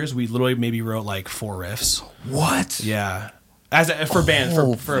 2 years, we literally maybe wrote like 4 riffs. What? Yeah, as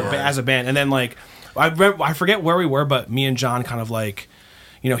a band, and then like I forget where we were, but me and John kind of like,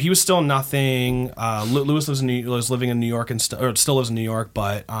 you know, he was still nothing. Lewis was living in New York and still lives in New York,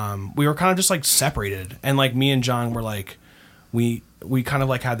 but we were kind of just like separated, and like me and John were like, we kind of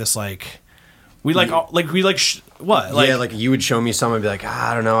like had this like. What? Like, yeah, like you would show me something and be like,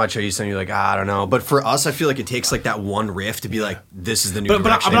 I don't know. I'd show you something, you're like, I don't know. But for us, I feel like it takes like that one riff to be like, this is the new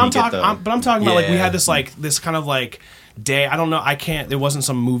direction. I'm talking about like we Yeah. had this kind of like day. I don't know. It wasn't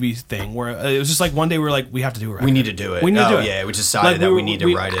some movie thing where it was just like one day we were like, we have to do a record. We need to do it. We need to do it. Yeah, we decided that we need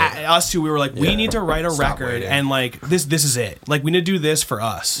to write it. Us two, we were like, we need to write a Stop record, waiting. and like this is it. Like we need to do this for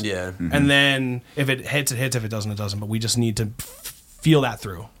us. Yeah. And then if it hits, it hits. If it doesn't, it doesn't. But we just need to feel that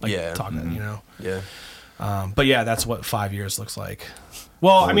through. Like, Yeah. talking, you know. Yeah. But yeah, that's what 5 years looks like.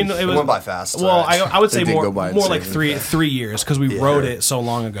 Well, I mean, it went by fast. Well, I would say They did more go by like insanely three years because we wrote it so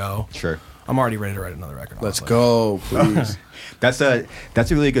long ago. Sure. I'm already ready to write another record. Let's honestly. go, please. That's a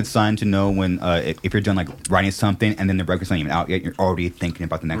really good sign to know when if you're done like writing something and then the record's not even out yet, you're already thinking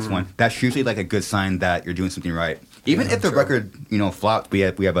about the next one. That's usually like a good sign that you're doing something right. Even if the record, you know, flopped, we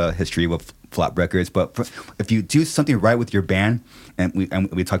have a history with flop records. But if you do something right with your band, and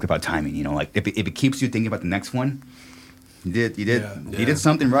we talked about timing, you know, like if it keeps you thinking about the next one, you did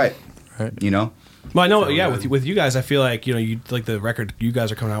something right. Right. You know. Well, I know. Yeah, with you guys, I feel like, you know, you like the record you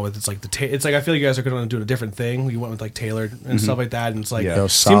guys are coming out with. It's like it's like I feel like you guys are going to do a different thing. You went with like Taylor and stuff like that, and it's like Yeah. Yo,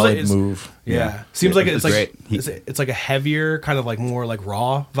 seems solid like it's, move. Yeah, seems like it's like great. it's like a heavier kind of like more like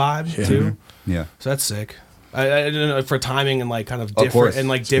raw vibe too. Yeah. So that's sick. I don't know for timing and like kind of different course. and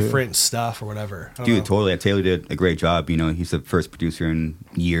like different stuff or whatever. I don't Dude, know. totally. Taylor did a great job. You know, he's the first producer in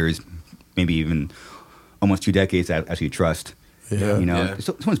years, maybe even almost 2 decades that I actually trust. Yeah. You know, Yeah.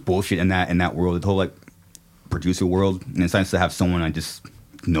 so much bullshit in that world, the whole like producer world, and it's nice to have someone I just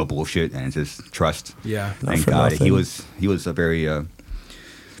no bullshit and just trust. Yeah. Not Thank for God nothing. he was a very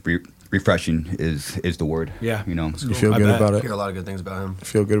refreshing is the word. Yeah. You know. You feel I good bet. about I it? hear a lot of good things about him.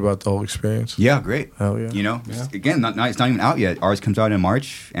 Feel good about the whole experience? Yeah, great. Hell yeah. You know, again, it's not even out yet. Ours comes out in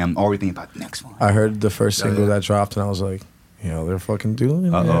March, and I'm already thinking about the next one. I heard the first Oh, single yeah. that dropped, and I was like, they're fucking doing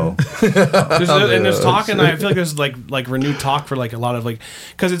it. Uh-oh. And there's talk, and I feel like there's like renewed talk for like a lot of like,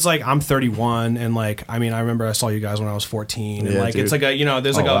 because it's like I'm 31, and like I mean I remember I saw you guys when I was 14, and Yeah, like dude. it's like a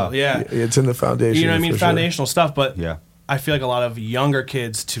there's like wow. It's in the foundation. you know what I mean, for sure. foundational stuff, but Yeah. I feel like a lot of younger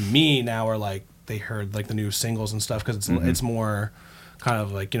kids to me now are like they heard like the new singles and stuff because it's more kind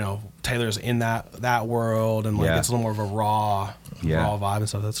of like Taylor's in that world, and like Yeah. it's a little more of a raw vibe and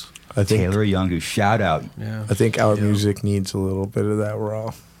stuff. That's I think Taylor Young, shout out. yeah. I think our music needs a little bit of that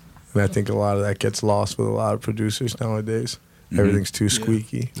raw, and I think a lot of that gets lost with a lot of producers nowadays. Everything's too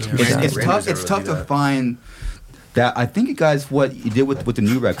squeaky. Yeah. It's, Randy- it's Randy's tough. never It's tough do to that. find that. I think you guys what you did with the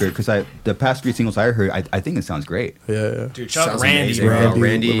new record because the past 3 singles I heard, I think it sounds great. Yeah. Dude, shout out Sounds Randy, amazing, bro. bro.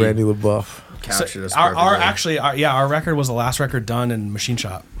 Randy- LaBeouf. Captured us Our perfectly. actually our record was the last record done in Machine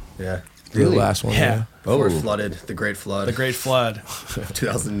Shop. Yeah. The last one. Yeah. Before it Oh. flooded, the Great Flood. The Great Flood.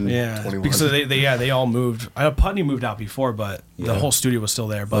 2021. Because they all moved. I know Putney moved out before, but the whole studio was still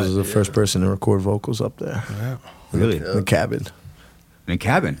there. I But was the first person to record vocals up there. Really, In the cabin. in a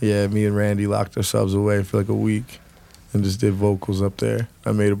cabin. Yeah, me and Randy locked ourselves away for like a week and just did vocals up there.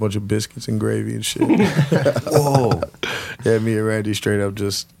 I made a bunch of biscuits and gravy and shit. Whoa. Yeah, me and Randy straight up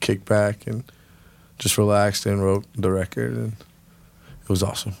just kicked back and just relaxed and wrote the record, and it was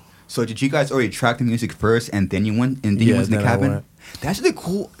awesome. So did you guys already track the music first, and then you went in the Yeah, cabin? then I went. That's really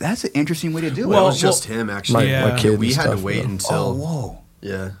cool. That's an interesting way to do it. Well, it Well, was just him, actually. my kid We and had stuff, to wait you know. until... Oh, whoa.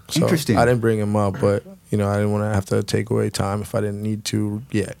 Yeah. So Interesting. I didn't bring him up, but I didn't want to have to take away time if I didn't need to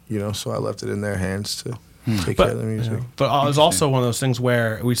yet. So I left it in their hands to take care of the music. But it was also one of those things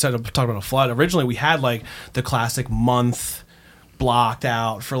where we talked about a flood. Originally, we had like the classic month blocked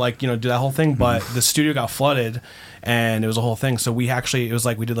out for like do that whole thing, but the studio got flooded, and it was a whole thing. So it was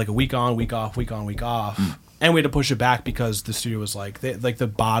like we did like a week on, week off, week on, week off, and we had to push it back because the studio was like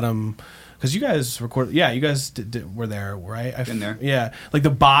the bottom. Because you guys recorded, you guys were there, right? Been there. Yeah, like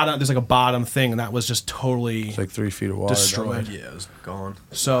the bottom. There's like a bottom thing, and that was just totally It's like 3 feet of water. destroyed. Yeah, it was gone.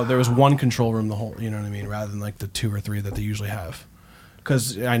 So there was one control room the whole, you know what I mean, rather than like the 2 or 3 that they usually have,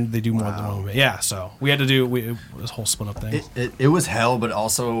 because they do more than one. Yeah, so we had to do this whole split up thing. It was hell, but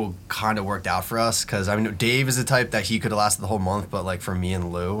also kind of worked out for us because Dave is the type that he could have lasted the whole month, but like for me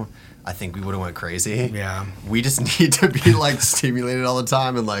and Lou, I think we would have went crazy. Yeah. We just need to be like stimulated all the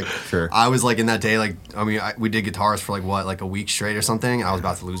time, and like Sure. I was like in that day, like we did guitars for like a week straight or something. And I was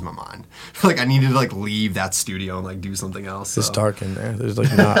about to lose my mind. Like I needed to like leave that studio and like do something else. It's so. dark in there. There's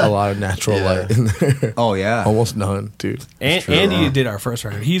like not a lot of natural Yeah. light in there. Oh yeah. Almost none, dude. Andy did our first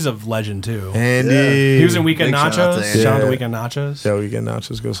record. He's a legend too. Andy. He was in Weekend Big shout out to Nachos. Andy. Shout out to Yeah. Weekend Nachos. Yeah, Weekend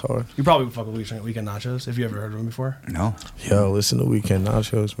Nachos goes hard. You probably fuck with Weekend Nachos if you ever heard of him before. No. Yo, listen to Weekend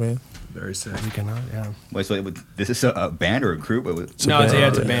Nachos, man. Very sick. Weekend Nachos, yeah. Wait, so this is a band or a group? It's a No, band.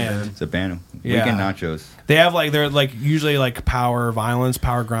 it's a Yeah. band. It's a band. Yeah. Weekend Nachos. They have like they're like usually like power violence,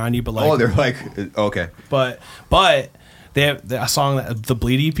 power grindy, but like Oh, they're like okay. but they have a song that the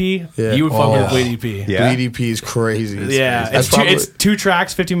Bleed EP. Yeah. You would fuck Oh. with Bleed EP. Yeah. Bleed EP is crazy. Yeah, That's it's 2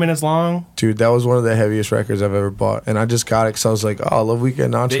 tracks, 15 minutes long. Dude, that was one of the heaviest records I've ever bought. And I just got it because I was like, oh, I love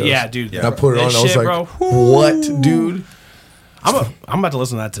Weekend Nachos. Yeah, dude. And I put it on That and I was shit, like, bro. what, dude? I'm about to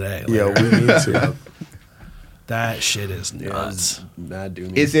listen to that today. Yeah, later. we need to. That shit is Yeah, nuts. it was mad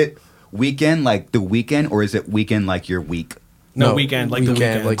doing. Is it weekend like the weekend, or is it weekend like your week? No, weekend, like the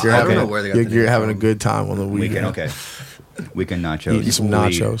weekend. Like you're I don't having, know where they got the you're name having a from. good time on the weekend. Weekend, okay. Weekend nachos. Eating some Weed.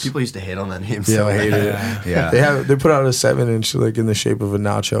 nachos. People used to hate on that name. Yeah, so I hated it. Yeah. They put out a 7-inch like in the shape of a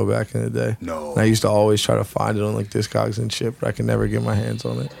nacho back in the day. No. And I used to always try to find it on like Discogs and shit, but I could never get my hands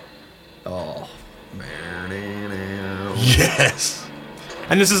on it. Oh, man. Yes.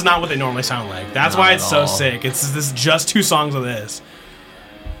 And this is not what they normally sound like. That's why Not it's at so all. sick. It's this just 2 songs of this.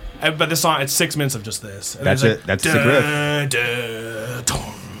 But this song, it's 6 minutes of just this. And That's there's it. That's a sick riff.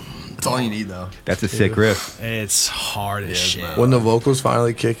 That's all you need, though. That's a sick riff. It's hard as shit. man. When the vocals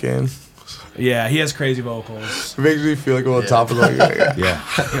finally kick in, Yeah, he has crazy vocals. it makes me feel like I'm on top of the Yeah.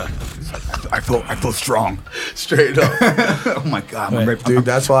 I feel strong. straight up. Oh my god, Wait, ready- Dude,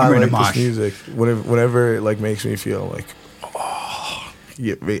 that's why I I'm ready like to this mosh. music. Whenever it like makes me feel like,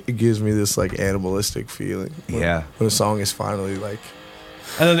 it gives me this like animalistic feeling. Yeah. When a song is finally like,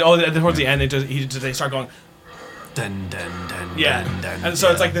 And then towards the end, they start going, Dun, dun, dun, yeah. dun, dun, And so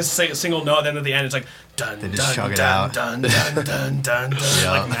it's yeah. like this single note, then at the end, it's like, They just chug it out. Like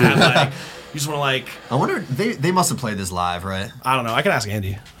that, like you just want to like. I wonder they must have played this live, right? I don't know. I can ask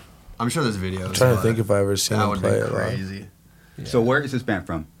Andy. I'm sure there's videos. I'm trying to think if I ever seen that him would play be it live. crazy. Yeah. So where is this band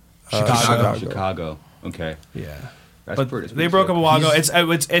from? Chicago. Okay. Yeah. That's But pretty they broke up a while ago. He's-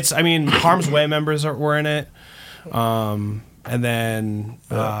 It's. I mean, Harm's Way members were in it, and then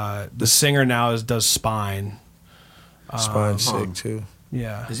the singer now does Spine. Spine's sick too.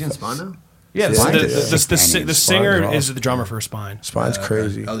 Yeah. Is he in Spawn now? Yeah. Spine The is sick. the Spine singer is is awesome. the drummer for Spine. Spine's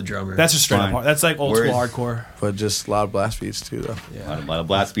crazy, Oh, the drummer. That's just straight Spine. up. That's like old Where school is- hardcore. but just loud blast beats too though. A lot of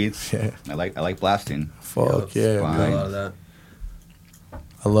blast beats. Yeah. I like blasting. Fuck yeah, Spine. a man. lot of that.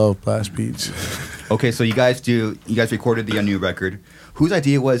 I love blast beats. Okay, so you guys recorded the new record. Whose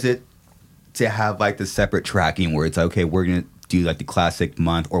idea was it to have like the separate tracking where it's like, okay, we're gonna do like the classic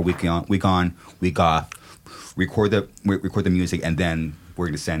month or week on, week off, record the music, and then we're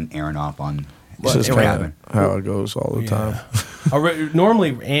gonna send Aaron off on. It's just it kind happened. of how it goes all the time.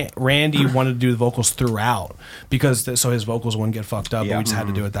 Normally, Randy wanted to do the vocals throughout because so his vocals wouldn't get fucked up. Yeah. But we just had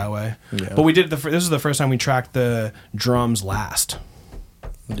to do it that way. Yeah. But we did this is the first time we tracked the drums last.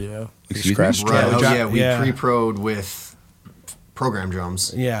 Yeah. Excuse me? Scratch Right. drums. Oh yeah, we Yeah. pre-pro'd with program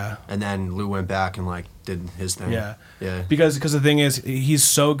drums, Yeah. and then Lou went back and like did his thing. Yeah. Yeah. Because the thing is, he's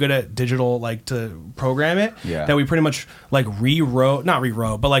so good at digital, like to program it, Yeah. that we pretty much like not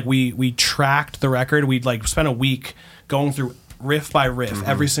rewrote, but like we tracked the record. We'd like spent a week going through riff by riff,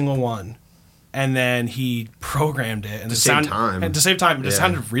 every single one, and then he programmed it and To it save sound- time. And to save time, it just Yeah.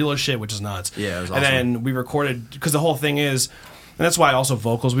 sounded real as shit, which is nuts. Yeah, it was And awesome. then we recorded because the whole thing is, and that's why also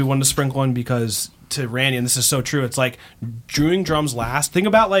vocals we wanted to sprinkle in because to Randy, and this is so true. It's like doing drums last. Think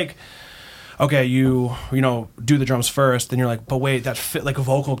about like. Okay, you know do the drums first, then you're like, but wait, that fit like a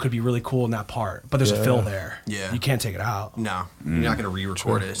vocal could be really cool in that part, but there's a Yeah. fill there. Yeah. You can't take it out. No, you're not gonna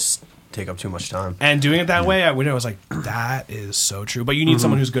re-record it. It's take up too much time. And doing it that way, I was like, that is so true. But you need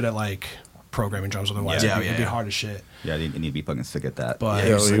someone who's good at like programming drums, otherwise Yeah, it'd be yeah. hard as shit. Yeah, you need to be fucking sick at that. But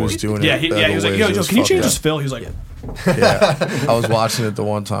Yeah, he was doing it. he was like, ways yo, it was can you change fucked this fill? He was like, Yeah. I was watching it the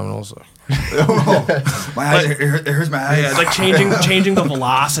one time and I was like, My eyes, it hurts my eyes. yeah, it's like changing the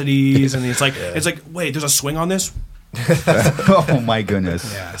velocities, and it's like wait, there's a swing on this. Oh my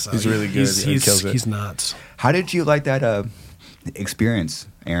goodness. Yeah, so He's really good. He kills it. He's nuts. How did you like that experience,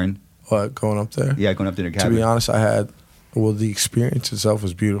 Aaron? what, going up there? Yeah, going up to the To cabin. be honest, the experience itself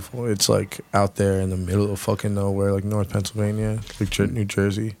was beautiful. It's like out there in the middle of fucking nowhere, like North Pennsylvania, like New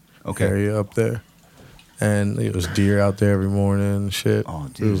Jersey Okay. area up there. And it was deer out there every morning and shit. Oh,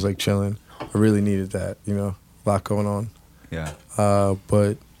 It dude. was like chilling. I really needed that, a lot going on. Yeah.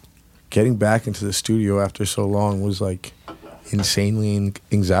 But getting back into the studio after so long was like insanely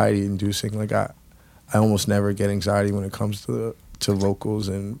anxiety inducing. Like I almost never get anxiety when it comes to vocals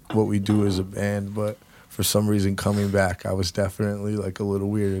and what we do as a band, but for some reason coming back, I was definitely like a little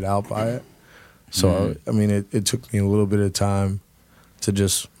weirded out by it. So I mean, it took me a little bit of time to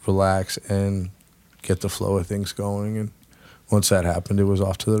just relax and get the flow of things going, and once that happened, it was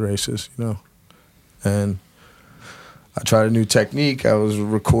off to the races, And I tried a new technique. I was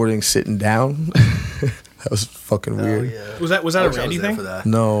recording sitting down. That was fucking weird. Was that a Randy thing? For that.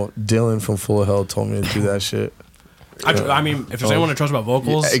 No, Dylan from Full of Hell told me to do that shit. I mean, if there's anyone to trust about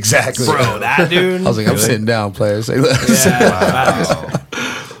vocals, Yeah, exactly. bro, that dude. I was like, I'm sitting down, players. Say less.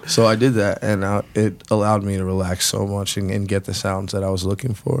 Yeah, So I did that, and it allowed me to relax so much and get the sounds that I was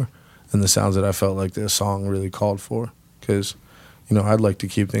looking for, and the sounds that I felt like the song really called for. Because, I'd like to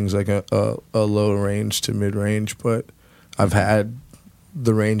keep things like a low range to mid range, but I've had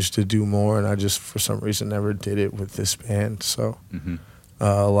the range to do more, and I just for some reason never did it with this band. So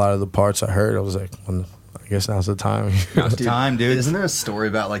a lot of the parts I heard, I was like, I guess now's the time. Now's the time, dude. Isn't there a story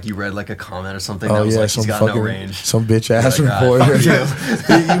about like you read like a comment or something Oh that was yeah, like some he's got fucking no range? some bitch ass Like, reporter. fuck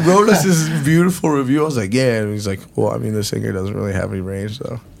he wrote us this beautiful review. I was like, yeah, and he's like, well, I mean, the singer doesn't really have any range,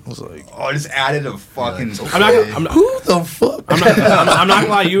 though. I was like, Oh, I just added a fucking. I'm not. who the fuck? I'm not gonna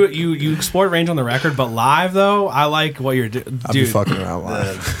lie. You explored range on the record, but live though, I like what you're doing, I'll be dude. fucking around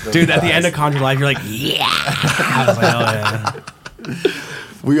live. Dude, at the end of Conjure Live, you're like, yeah. I was like, oh yeah.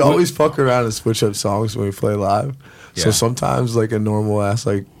 We always fuck around and switch up songs when we play live. So Yeah. sometimes like a normal ass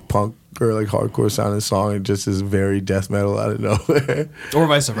like punk or like hardcore sounding song, it just is very death metal out of nowhere. Or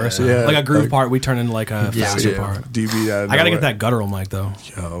vice versa. Yeah, like a groove like- part, we turn into like a faster yeah. part. DB out of I gotta nowhere. get that guttural mic though.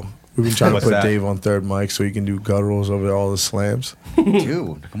 Yo, we've been trying to What's put that? Dave on third mic so he can do gutturals over all the slams. Dude,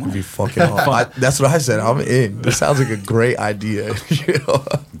 come It'd on. be fucking awesome. That's what I said. I'm in. This sounds like a great idea.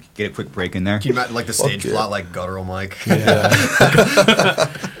 Get a quick break in there. Can you imagine like the stage yeah. plot like guttural mic? Do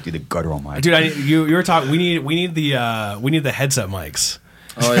the guttural mic. Dude, you were talking. We need the headset mics.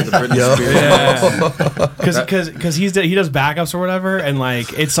 Oh yeah, the Britney Yo. Spears. Yeah, because he does backups or whatever, and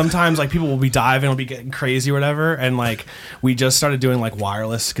like it's sometimes like people will be diving, will be getting crazy or whatever, and like we just started doing like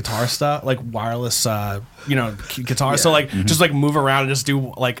wireless guitar stuff, like wireless guitar. So like just like move around and just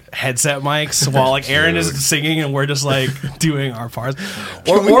do like headset mics while like Aaron is singing and we're just like doing our parts,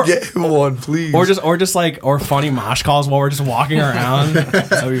 Can we get him one, please? or funny mosh calls while we're just walking around.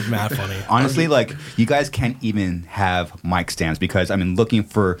 That'd be mad funny. Honestly, like you guys can't even have mic stands because I mean, looking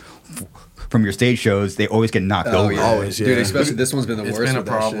from your stage shows, they always get knocked over. Always, yeah. Dude, especially this one's been the It's worst. been a with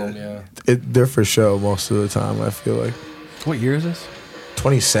that problem. shit. Yeah. They're for show most of the time. I feel like What year is this?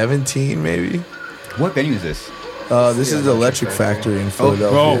 2017 maybe. What venue is this? This is the Electric Factory in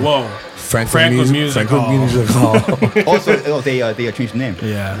Philadelphia. Whoa. Franklin Music Hall. Also, they changed the name.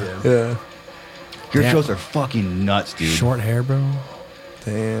 Yeah. Yeah. Your Damn. shows are fucking nuts, dude. Short hair, bro.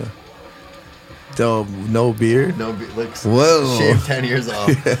 Damn. Dope. No beard. No, looks Whoa. shaved 10 years off.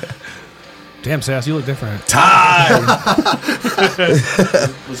 Damn, Sass, you look different.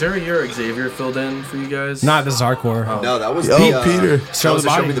 Was there a year Xavier filled in for you guys? Nah, this is hardcore. No, that was Yo, the, Peter. That Show was the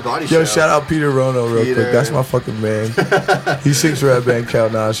the Show Body. Me the Body Yo, show. shout out Peter Rono real Peter. quick. That's my fucking man. He sings for that band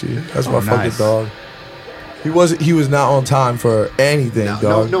Kalnashi. That's my fucking nice. dog. He was not on time for anything, No,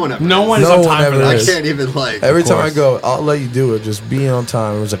 dog. no one ever. No is. one is No on one time for ever I this. is. can't even like. Every time I course. go, I'll let you do it. Just be on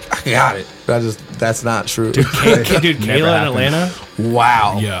time. It was like, I got it. That's not true. Dude, Kayla in happened. Atlanta.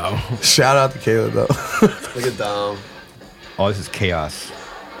 Wow. Yo. Shout out to Caleb though. Look at Dom. Oh, this is chaos.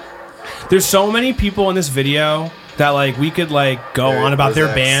 There's so many people in this video that like we could like go on about their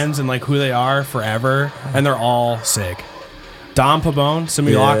X. bands and like who they are forever, and they're all sick. Dom Pabon,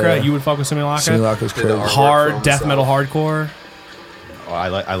 Simulacra. Yeah. You would fuck with Simulacra. Simulacra's Did the crazy. artwork Hard for death metal himself. hardcore. Oh, I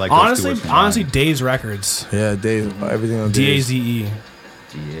like. Those two words Honestly, combined. Days Records. Yeah, Dave. Everything on Dave. DAZE.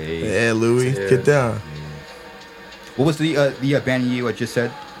 Yeah, Louis, Yeah. get down. What was the band you just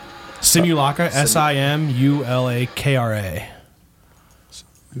said? Simulacra. Simulakra.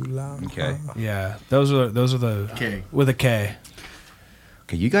 Okay. Yeah, those are the K. with a K.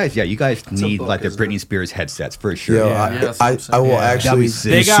 Okay, you guys need book, like the isn't Britney it? Spears headsets for sure. Yo, Yeah. Yeah, that's I what I'm will saying. Yeah. That'd actually be be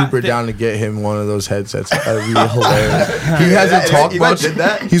sick. They got- super they- down to get him one of those headsets. That'd be hilarious. He hasn't talked you guys much. did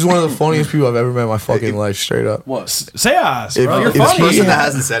that? He's one of the funniest people I've ever met in my fucking life, straight up. What? Say us, If- bro. You're if This funny. person he- that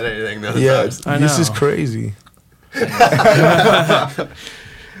hasn't said anything though. Yeah, I this is know. crazy.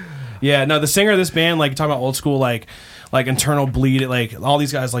 Yeah, no, the singer of this band, like talking about old school, like Internal Bleeding, like all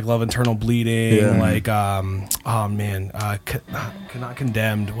these guys like love Internal Bleeding, Yeah. like not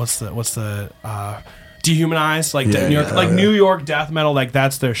Condemned. What's the Dehumanized, like Yeah, New York, yeah, like yeah. New York death metal, like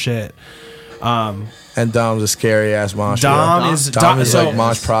that's their shit. And Dom's a scary ass mosh. Dom bro. is- Dom is so- like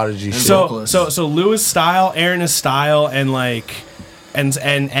mosh prodigy shit. So Lewis style, Aaron is style, and like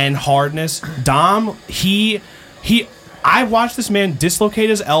and hardness. Dom, he I watched this man dislocate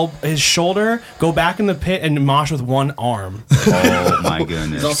his shoulder, go back in the pit, and mosh with one arm. Oh my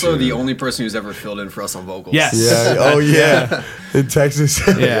goodness. He's also the only person who's ever filled in for us on vocals. Yes. Yeah. Oh yeah. In Texas.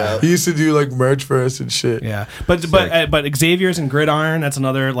 Yeah. He used to do like merch for us and shit. Yeah, but Xavier's and Gridiron, that's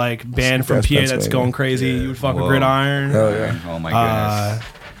another like band from That's PA that's Pennsylvania. going crazy. Yeah. You would fuck with Whoa. Gridiron. Hell yeah. Oh my goodness.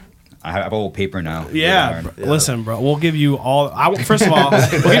 I have a whole paper now. Yeah, Darn. listen, bro. We'll give you all. First of all,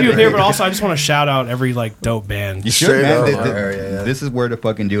 we'll give you a paper, but also I just want to shout out every like dope band. You should, Straight man. up. Th- Our th- area, yeah. This is where to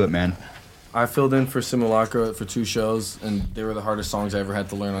fucking do it, man. I filled in for Simulacra for 2 shows, and they were the hardest songs I ever had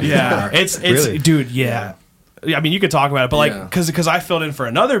to learn on Yeah, guitar. it's Really? dude. Yeah. I mean, you could talk about it, but like, Yeah. because I filled in for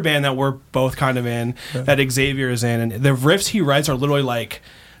another band that we're both kind of in, that Xavier is in, and the riffs he writes are literally like,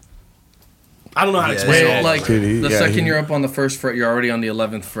 I don't know how to Yeah, explain Wait, it. like Dude, he- the yeah, second he- you're up on the first fret, you're already on the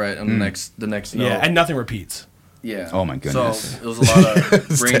 11th fret, and the next note. Yeah, and nothing repeats. yeah. Oh my goodness. So it was a lot of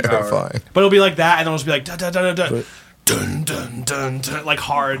It's brain power. terrifying. But it'll be like that, and then it'll just be like dun dun dun dun dun, But- dun dun dun dun, like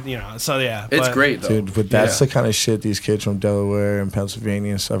hard, you know. So yeah, It's but- great though. Dude, but that's Yeah. the kind of shit these kids from Delaware and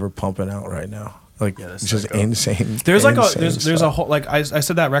Pennsylvania and stuff are pumping out right now. Like, that's it's just psycho. insane. There's like insane there's a stuff. whole, like I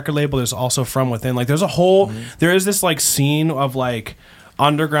said, that record label. There's also From Within. Like there's a whole Mm-hmm. there is this like scene of like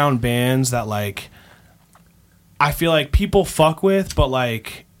underground bands that like I feel like people fuck with, but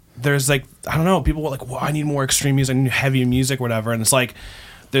like there's like I don't know, people are like, well, I need more extreme music, I need heavy music, whatever. And it's like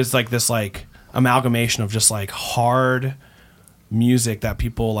there's like this like amalgamation of just like hard music that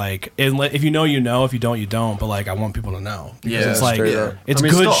people like. And if you know, you know. If you don't, you don't. But like I want people to know because Yeah, it's like straight up. it's I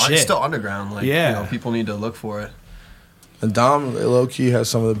mean, good still, shit. It's still underground. Like, Yeah. you know, people need to look for it. And Dom, low key, has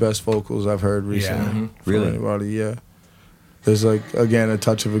some of the best vocals I've heard recently. Yeah. From Really? Anybody, yeah. There's like, again, a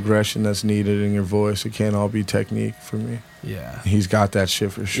touch of aggression that's needed in your voice. It can't all be technique for me. Yeah. He's got that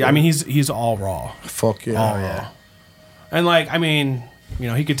shit for sure. Yeah, I mean he's all raw. fuck yeah. All raw. And like, I mean, you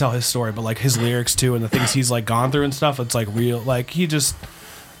know, he could tell his story, but like his lyrics too, and the things he's like gone through and stuff, it's like real. Like he just,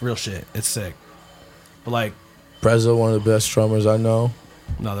 real shit. It's sick. But like Brezza, one of the best drummers I know.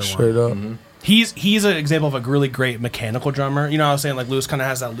 another Straight one. up. He's an example of a really great mechanical drummer. You know what I was saying? Like Lewis kind of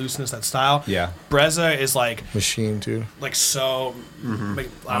has that looseness, that style. Yeah. Brezza is like Machine too. so. Like,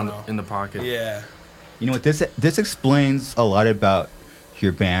 I don't know. In the pocket. Yeah. You know what? This explains a lot about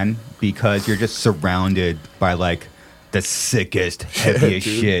your band because you're just surrounded by like the sickest, heaviest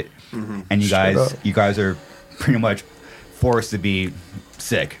shit, and you guys are pretty much forced to be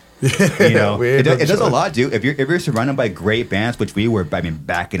sick. You know, it does a lot, dude. If you're surrounded by great bands, which we were, I mean,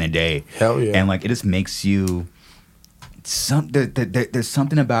 back in the day, Hell yeah. and like it just makes you there's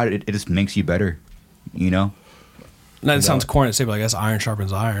something about it. It just makes you better. You know. That sounds corny to say, but I guess iron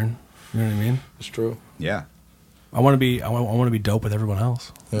sharpens iron. You know what I mean? It's true. Yeah. I want to be dope with everyone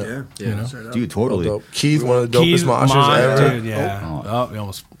else. Yeah. You know? Straight up. Dude, totally. Dope. Keith, one of the dopest Keys, moshers ever. dude, yeah. Oh. Oh, we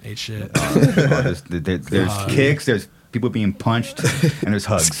almost ate shit. There's kicks. There's people being punched, and there's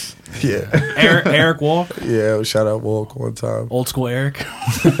hugs. Yeah. Eric Wolf, Yeah, shout out Wolk one time. old school Eric.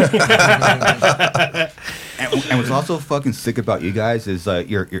 And what's also fucking sick about you guys is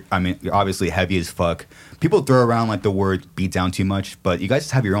you're obviously heavy as fuck. People throw around like the word Beatdown too much, but you guys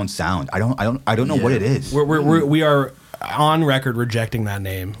just have your own sound. I don't know what it is. We are on record rejecting that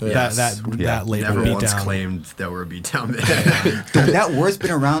name. Yes. That label. Never Beatdown. once claimed that we're a Beatdown band. Dude, that word's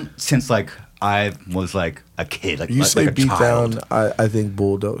been around since like I was like a kid. Like You say like a child. Beatdown, I think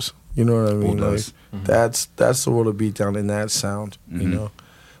Bulldoze. You know what I mean? Bulldoze. Like, that's the world of Beatdown in that sound. You know,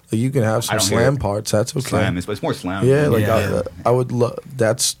 like you can have I some don't hear slam it. parts. That's okay. Slam. It's more slam. Yeah, like Yeah. I would love.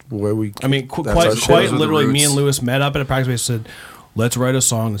 That's where we. I mean, that's our shit. quite Those are the literally, me roots. and Lewis met up at a practice space and said, let's write a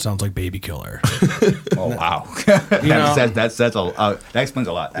song that sounds like Baby Killer. Oh wow. know? that explains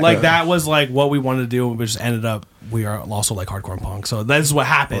a lot. Like, that was like what we wanted to do. We just ended up, we are also like hardcore and punk. So that's what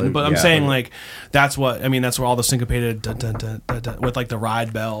happened. But I'm Yeah. saying, like, that's what, I mean, that's where all the syncopated with like the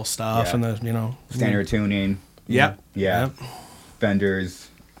ride bell stuff Yeah. and the, you know. Standard tuning. Yep. Yeah. Yep. Fenders,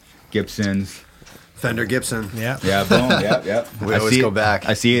 Gibsons. Fender Gibson. Yeah. Yeah, boom. Yep. We I always see go it. back.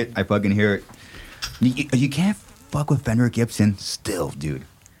 I see it. I fucking hear it. You can't fuck with Fender Gibson still, dude.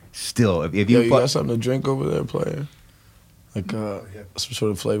 Still, if Yo, you you fuck, got something to drink over there, player? Like some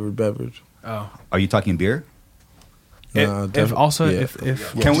sort of flavored beverage. Oh. are you talking beer? Nah, If also, yeah. if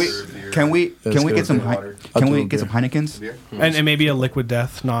Can we Let's get some water. can I'll we do get some beer. Heinekens? and maybe a liquid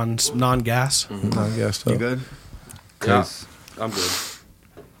death, non-gas. Non-gas You stuff. good? Because I'm good.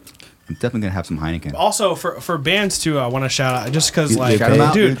 I'm definitely gonna have some Heineken. Also, for bands too, I want to shout out just because, They like, Shout 'em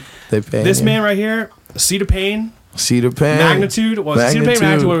out, dude, They pay this you. man right here, Seed of Pain, Cedar Pan. Magnitude, Seed of Pain,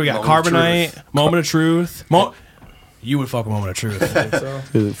 Magnitude. What do we got? Moment of Carbonite, Truth. Moment of Truth. You would fuck with Moment of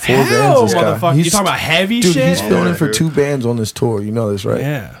Truth. Dude, 4 Hell, bands. This guy. motherfucker! You talking about heavy Dude, shit? he's filling in for 2 bands on this tour. You know this, right?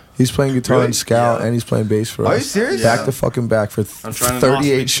 Yeah. He's playing guitar Really? and scout, Yeah. and he's playing bass for us. Are you serious? Back to fucking back for I'm trying to-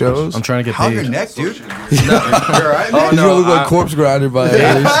 38 shows. I'm trying to get How's your paid. neck, dude? You alright, man? You no, look like I- corpse grinder by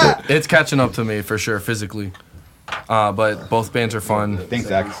the It's catching up to me for sure, physically. But both bands are fun. Thanks,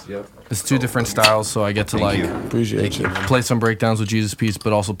 Zach. It's 2 different styles, so I get to Thank you. Appreciate you. play some breakdowns with Jesus Peace,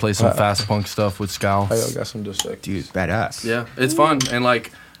 but also play some fast punk stuff with Scowl. I got some dissect. Dude, badass. Yeah, it's fun, and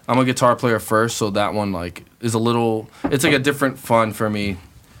like I'm a guitar player first, so that one like is a little. It's like a different fun for me,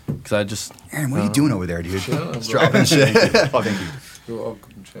 because I just. Aaron, what are you doing over there, dude? Just dropping shit. Oh, thank you. You're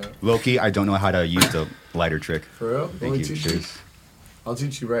welcome, champ. Low-key, I don't know how to use the lighter trick. For real? Let Thank me you. teach you. Cheers. I'll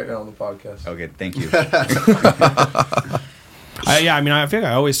teach you right now on the podcast. Okay, thank you. Yeah, I mean, I feel like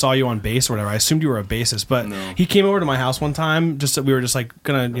I always saw you on bass or whatever. I assumed you were a bassist, but he came over to my house one time. Just we were just like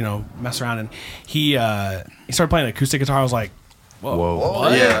gonna, mess around, and he started playing acoustic guitar. I was like, whoa. Whoa.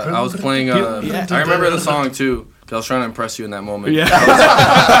 Yeah, I was playing. Yeah. I remember the song too. 'Cause I was trying to impress you in that moment. Yeah.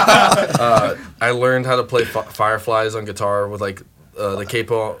 I learned how to play Fireflies on guitar with like the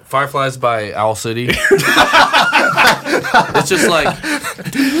capo Fireflies by Owl City. It's just like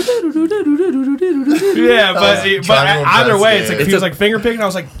Yeah, but either way, it's like It's he was a- like finger picking. I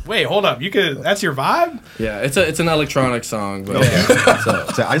was like, wait, hold up, that's your vibe? yeah, it's an electronic song, but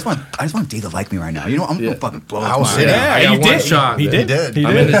So I just want Dave to like me right now. You know, I'm gonna fucking blow his Owl mind. City. Yeah, I got he one did. shot. He did. did. He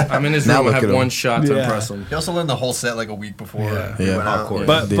I'm in did. his Now room. I look have at him. one shot to Yeah. impress him. He also learned the whole set like a week before. Yeah. we Yeah, went out. course.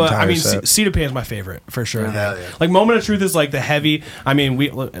 But The I entire mean, set. Seed of Pain is my favorite for sure. Yeah, like, yeah. like Moment of Truth is like the heavy. I mean,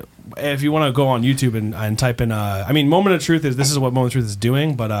 if you want to go on YouTube and type in, I mean, Moment of Truth is what Moment of Truth is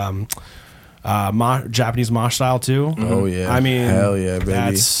doing, but Japanese mosh style too. Oh, yeah. I mean, Hell yeah, baby.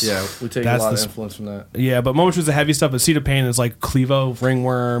 That's Yeah, we take a That's lot the of sp- influence from that. yeah. But Moment of Truth is the heavy stuff. But Seed of Pain is like Clevo,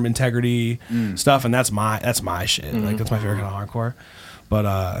 Ringworm, Integrity stuff, and that's my shit. Like that's my favorite kind of hardcore.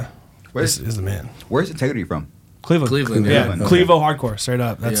 But Where's- this is the man. Where's Integrity from? Cleveland. Cleveland, Yeah, yeah. Clevo hardcore, straight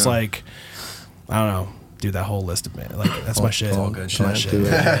up. That's Yeah. like, I don't know. Dude, that whole list of bands, like that's my shit. all good That's shit. my shit. Dude.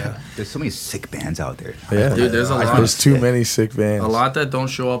 Yeah. There's so many sick bands out there. Yeah. Dude, there's a lot. There's too many sick bands. A lot that don't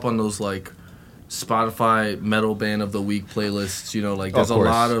show up on those like Spotify metal band of the week playlists. You know, like there's a course.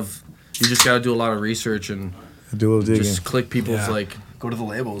 lot of. You just got to do a lot of research and Do a little digging. just click people's Yeah. like. Go to the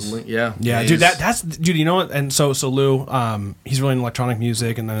labels. Yeah. Yeah, dude, that's dude. You know what? And so Lou, he's really into electronic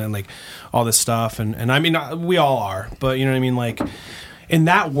music and then like all this stuff, and I mean we all are, but you know what I mean, like. In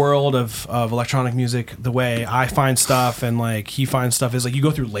that world of electronic music, the way I find stuff and like he finds stuff is like you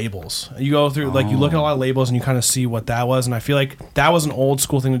go through labels. You go through like you look at a lot of labels and you kind of see what that was. And I feel like that was an old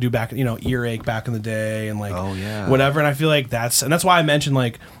school thing to do back, Earache back in the day and like whatever. And I feel like that's why I mentioned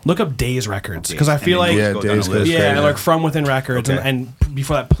like look up Days Records because I feel like Yeah, Days goes yeah, crazy. like From Within Records Okay. and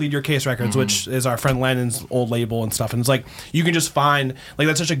before that Plead Your Case Records, which is our friend Lennon's old label and stuff. And it's like you can just find like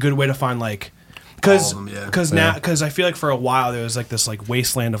that's such a good way to find like. Because All of them, yeah. I feel like for a while there was like this like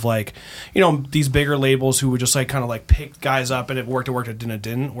wasteland of like these bigger labels who would just like kind of like pick guys up and it worked, it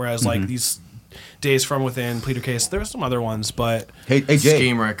didn't. Whereas like these Days From Within, Plead Your Case, there were some other ones, but Hey Jay.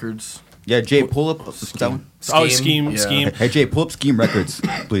 Scheme Records. Yeah, Jay, pull up that one. Scheme. Hey Jay, pull up Scheme Records,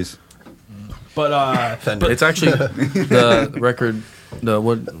 please. But It's actually the record.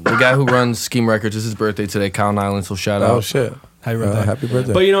 The guy who runs Scheme Records. It's his birthday today. Kyle Nyland. So shout out. Oh shit! Happy birthday. Happy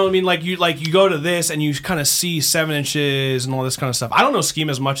birthday! But you know what I mean? Like you go to this and you kind of see 7 inches and all this kind of stuff. I don't know Scheme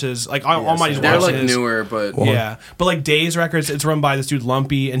as much as like all my They're like watches. newer, but Yeah, but like Days Records, it's run by this dude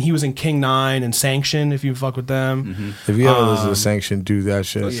Lumpy, and he was in King 9 and Sanction. If you fuck with them, If you ever listen to Sanction, do that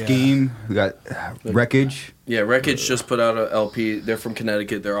shit. Yeah. Scheme. We got Wreckage. yeah. Wreckage just put out a LP. They're from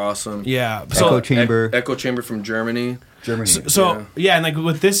Connecticut. They're awesome. yeah. Echo So Chamber. Echo Chamber from Germany. Germany. so yeah, and like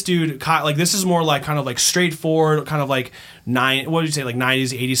with this dude, like this is more like kind of like straightforward, kind of like what did you say, like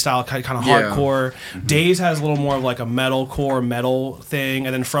 90s, 80s style, kind of Yeah. hardcore. Days has a little more of like a metalcore metal thing,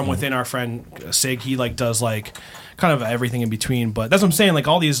 and then From Within, our friend Sig, he like does like kind of everything in between. But that's what I'm saying. Like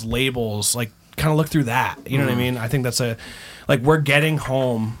all these labels, like kind of look through that. You know what I mean? I think that's we're getting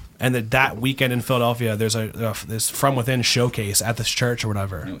home. And that weekend in Philadelphia, there's this From Within showcase at this church or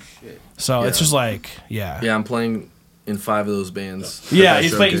whatever. Oh shit. So it's just like, Yeah, I'm playing in 5 of those bands. Yeah, at that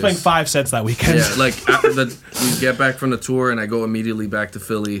he's playing showcase. 5 sets that weekend. Yeah, like after we get back from the tour and I go immediately back to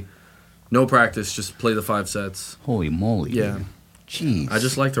Philly. No practice, just play the 5 sets. Holy moly. Yeah. Jeez. I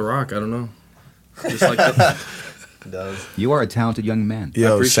just like to rock. I don't know. Just like to, You are a talented young man.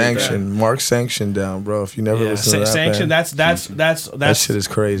 Yo, appreciate Sanction, mark Sanction down, bro. If you never listen to that Sanction. band, That shit is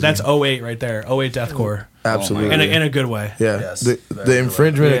crazy. That's 08 right there. 08 deathcore. absolutely. In a good way. Yeah, Yes, the very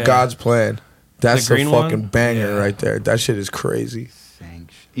infringement Yeah. of God's plan. That's The a green fucking one? banger Yeah. right there. That shit is crazy.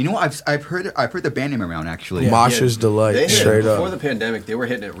 You know what? I've heard the band name around actually. Mosher's Delight, They hit straight it, before up. the pandemic, they were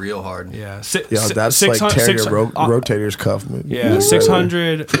hitting it real hard. Yeah. Yo, that's like tearing your rotator's cuff. Yeah,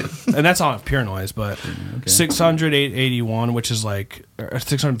 600, and that's on pure noise, but 600, 881, which is like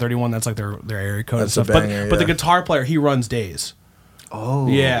 631. That's like their area code and That's a stuff. banger, but the yeah. guitar player, he runs Days. Oh.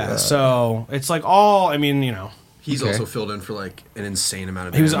 Yeah, so it's like all. I mean, He's Okay. also filled in for like an insane amount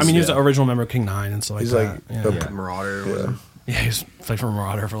of he was. bands. I mean, he was the original member of King 9 and stuff like He's that. like yeah. a- Marauder. Was it? Yeah, he's played for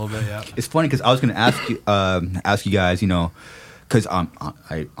Marauder for a little bit. Yeah. It's funny because I was going to ask you guys, because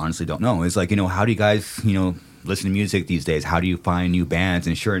I honestly don't know. It's like, how do you guys, listen to music these days? How do you find new bands?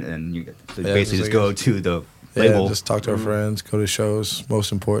 And sure, and you basically just go to the label. Yeah, just talk to our friends, go to shows.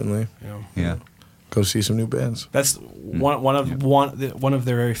 Most importantly, Yeah. go see some new bands. That's one of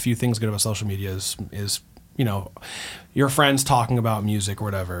the very few things good about social media is your friends talking about music or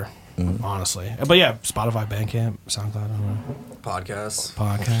whatever. Honestly, but yeah, Spotify, Bandcamp, SoundCloud, I don't know. Podcasts.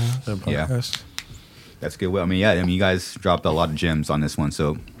 Podcast. Yeah. Podcast. That's good. Well, you guys dropped a lot of gems on this one,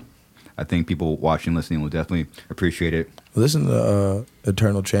 so I think people watching, listening will definitely appreciate it. Listen to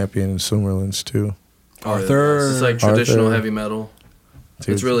Eternal Champion and Summerlin's too. Arthur. It's like traditional Arthur. heavy metal.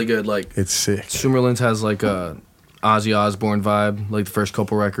 Dude, It's really good. Like It's sick. Sumerlin's has like a Ozzy Osbourne vibe, like the first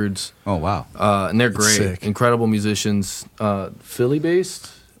couple records, Oh, wow. and they're great, sick. incredible musicians. Philly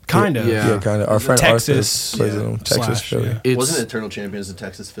based. Kind of. Yeah. Yeah, kind of. Our friend Texas, Arthur plays yeah. in Texas, Slash, Philly. yeah. It's, Wasn't Eternal Champions in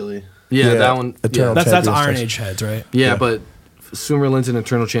Texas, Philly? Yeah, that one. Eternal Yeah, That's Champions, Iron Texas. Age heads, right? yeah, but Sumerlin's and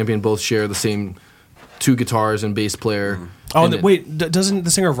Eternal Champion both share the same 2 guitars and bass player. Oh, And wait, doesn't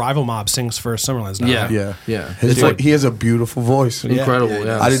the singer of Rival Mob sings for Summerlin's now? Yeah. right? Yeah, Yeah. His It's vo- like he has a beautiful voice. incredible. Yeah,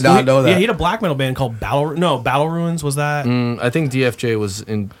 Yeah, I did Well, not know that. Yeah, he had a black metal band called Battle Ruins. Was that? I think DFJ was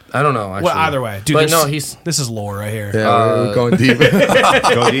in. I don't know. Actually. Well, either way, dude. but this, no, he's this is lore right here. Yeah, we're going deep.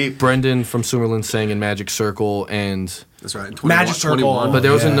 Go deep. Brendan from Sumerlin sang in Magic Circle, and That's right. 21, Magic Circle. 21. but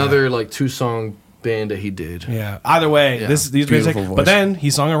there was Yeah. another like 2-song band that he did. Yeah. Either way, Yeah. these Beautiful music. voice. But then he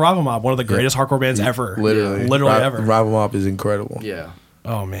sung in Rival Mob, one of the greatest hardcore bands ever. Literally, Literally ever. Rival Mob is incredible. Yeah.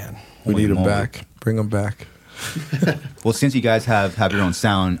 Oh man. We Holy need them moly. back. Bring them back. Well, since you guys have your own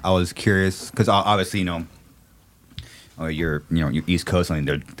sound, I was curious because obviously you're East Coast. I mean,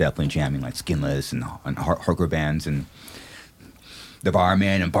 they're definitely jamming like Skinless and hardcore bands and the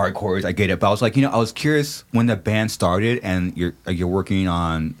Barman and Barcores. I get it, but I was like, I was curious when the band started and you're working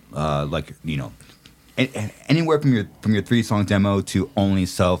on anywhere from your 3-song demo to Only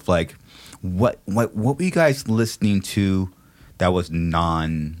Self. Like, what were you guys listening to that was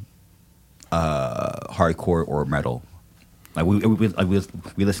non hardcore or metal? Like we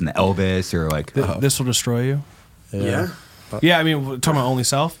listen to Elvis or like This Will Destroy You. Yeah. Yeah, I mean, we're talking about Only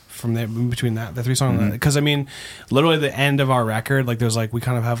Self from there, in between that, the 3-song. Because, I mean, literally the end of our record, like, there's, like, we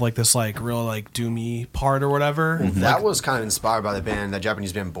kind of have, like, this, like, real, like, doomy part or whatever. That was kind of inspired by that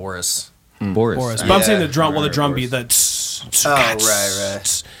Japanese band Boris. Boris. But I'm saying the Yeah. drum, well, the drum Boris. beat, that...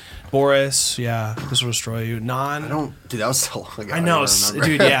 right. Boris, yeah, This Will Destroy You. Dude, that was so long ago. I know, don't remember.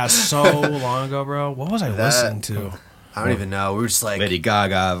 dude, yeah, so long ago, bro. What was I listening to? I don't even know. We were just like, Lady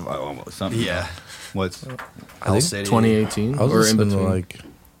Gaga, something. yeah. What's Hell City. 2018 I was or in listening to between.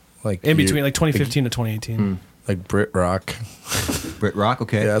 like In between, like, 2015 to 2018. like Brit rock. Brit Rock?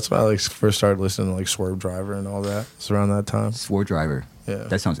 Okay. Yeah, that's when I like first started listening to like Swerve Driver and all that. It's around that time. Swerve Driver. Yeah.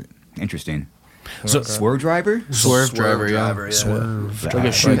 That sounds interesting. So, Swerve Driver? Swerve Driver, yeah. yeah. Swerve. Like a Like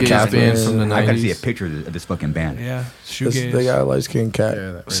shoegaze Catherine. band from the 90s. I gotta see a picture of this fucking band. Yeah, They shoegaze. got a light skinned cat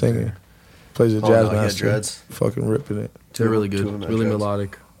Yeah, that right singing. there. Plays a Oh, jazz no, he had master. dreads. Fucking ripping it. They're really good. Two of them Really had dreads.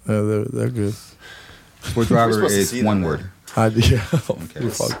 melodic. Yeah, they're good. Swerve Driver supposed to is see one that, word. man. We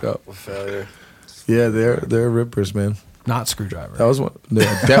fucked up. A failure. Yeah, they're rippers, man. Not Screwdriver. That was one. Yeah,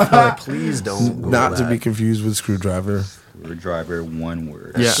 definitely Please don't. not to that. be confused with Screwdriver. Swerve Driver, one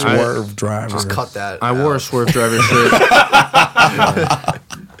word. Yeah, Swerve Driver. Just cut that. I wore a Swerve Driver shirt.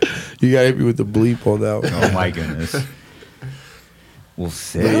 You got to hit me with the bleep on that one. Oh my goodness. We'll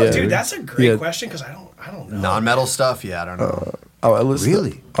see. Yeah. Dude, that's a great Yeah. question because I don't know. non-metal stuff. Yeah, I don't know. Oh, I listen.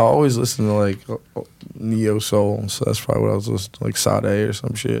 Really? I always listen to like neo soul, so that's probably what I was listening to, like Sade or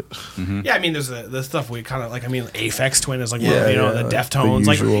some shit. Yeah, I mean, there's the stuff we kind of like. I mean, Aphex Twin is like, Yeah, the yeah, Deftones, the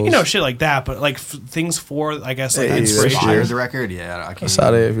like usuals. shit like that. But like things for, I guess, like Hey, that's inspiration. shit. Fires the record. Yeah, I can't.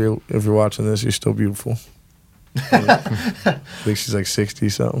 Sade, if you're watching this, you're still beautiful. I think she's like 60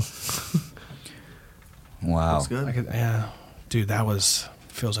 something. Wow. That's good. Yeah, dude, that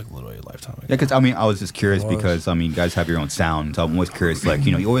feels like literally a lifetime ago. Yeah, because I was just curious It was. because you guys have your own sound. So I'm always curious, like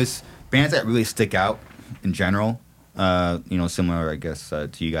you always bands that really stick out in general. Similar, I guess, to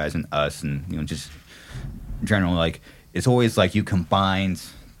you guys and us, and just in general, like it's always like you combined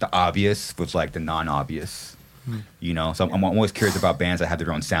the obvious with like the non-obvious. So I'm always curious about bands that have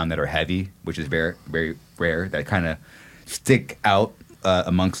their own sound that are heavy, which is very, very rare. That kind of stick out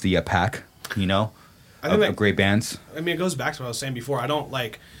amongst the pack. I think Of great bands. I mean, it goes back to what I was saying before. I don't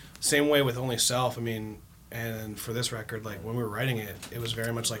like same way with Only Self. I mean, and for this record, like when we were writing it, it was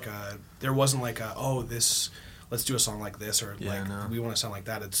very much like there wasn't like let's do a song like this or Yeah, like no. we want to sound like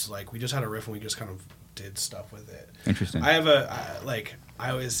that. It's like we just had a riff and we just kind of did stuff with it. Interesting. I have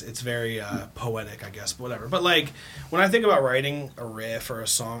it's very poetic, I guess, but whatever. But like when I think about writing a riff or a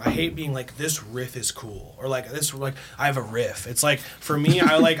song, I hate being like this riff is cool or like this like I have a riff. It's like for me,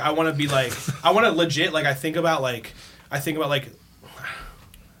 I want to be like I want to legit like I think about like it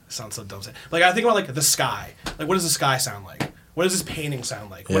sounds so dumb. Like I think about like the sky. Like what does the sky sound like? What does this painting sound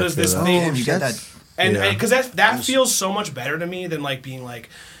like? Yeah, What I does feel this that. thing? Damn, you got that. And Yeah. because that feels so much better to me than like being like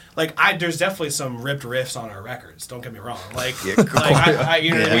there's definitely some ripped riffs on our records. Don't get me wrong. Like, there's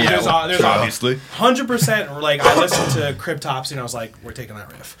obviously. 100%. Like I listened to Cryptopsy and I was like, we're taking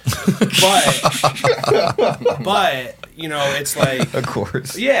that riff. but it's like Of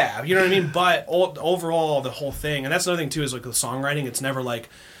course. yeah, you know what I mean. But overall, the whole thing, and that's another thing too, is like the songwriting. It's never like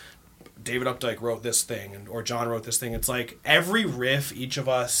David Updike wrote this thing or John wrote this thing. It's like every riff, each of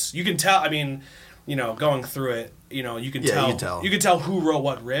us, you can tell. I mean, going through it, you can Yeah, tell. you can tell. You can tell who wrote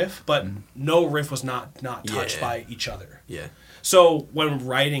what riff, but no riff was not touched Yeah. by each other. Yeah. So when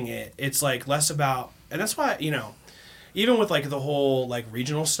writing it, it's like less about, and that's why even with like the whole like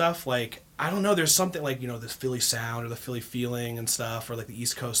regional stuff, like I don't know, there's something like this Philly sound or the Philly feeling and stuff, or like the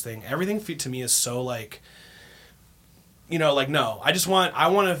East Coast thing. Everything to me is so like. Like no, I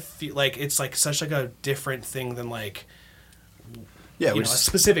want to feel like it's like such like a different thing than like Yeah, a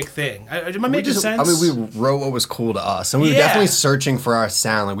specific thing. Am I making sense? I mean, we wrote what was cool to us, and we were Yeah. definitely searching for our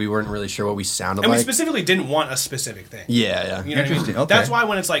sound. Like we weren't really sure what we sounded and we like. specifically didn't want a specific thing. Yeah, yeah. You know what I mean? Interesting, okay. That's why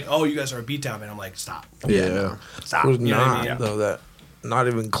when it's like, oh, you guys are a Beatdown band, I'm like, stop. Yeah. Stop. It was You know what I not mean? though. That not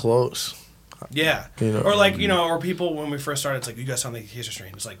even close. Yeah. You know, or like, or people when we first started, it's like, you guys sound like a Kaiser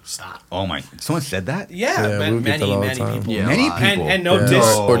strain. It's like, stop. Oh my! Someone said that? Yeah, we would get that all the many time. people. Yeah, Many a lot. people. And no Yeah.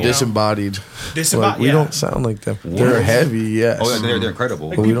 diss. Or you know? disembodied. Like, we yeah. don't sound like them. They're heavy, yes. Oh, they're incredible.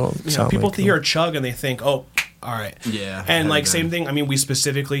 But we don't sound people like hear them. a chug and they think, oh, all right. Yeah. And like, Yeah. same thing. I mean, we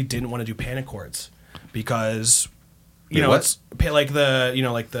specifically didn't want to do panic chords because, Wait, what? it's like the,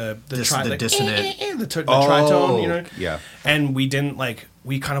 like the The dissonant. the tritone, Yeah. And we didn't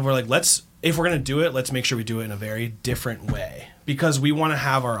we kind of were like, if we're going to do it, let's make sure we do it in a very different way because we want to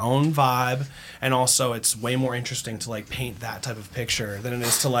have our own vibe. And also it's way more interesting to paint that type of picture than it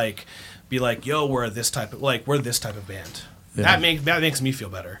is to be like, yo, we're this type of band. Yeah. That makes me feel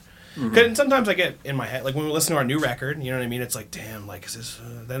better. And sometimes I get in my head, when we listen to our new record, you know what I mean? It's like, damn, is this,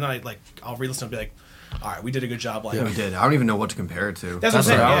 then I'll re-listen and be like, all right, we did a good job. Yeah, we did. I don't even know what to compare it to. That's what I'm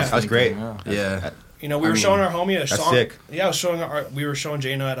saying. what I Yeah. was That was great. Yeah. Yeah. We were showing our homie a That's song. sick. Yeah, we were showing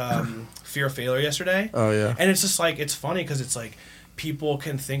Jano at Fear of Failure yesterday. Oh, yeah. And it's just it's funny because it's people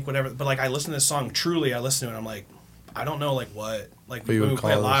can think whatever, but I listen to this song, truly, I listen to it and I'm like, I don't know what, when you would we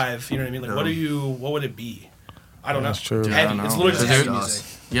play it call this? live, you know what I mean? What would it be? I don't know. That's true. It's Yeah, I heavy. don't It's know. literally just There's- heavy music.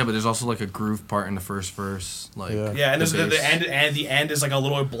 Yeah, but there's also a groove part in the first verse. Yeah. Yeah, and there's the bass. end, and the end is a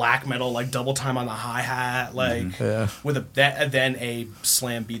little black metal, double time on the hi hat, Yeah. with then a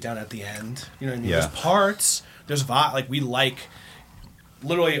slam beat down at the end. You know what I mean? Yeah. There's parts, there's vibe. We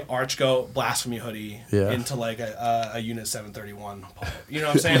literally Arch go Blasphemy hoodie Yeah. into a Unit 731. You know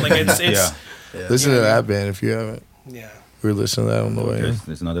what I'm saying? It's Yeah. Listen to that band if you haven't. yeah. We were listening to that on the way in.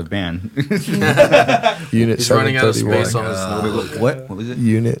 There's another band. Unit He's running out of 731. space on his What was it?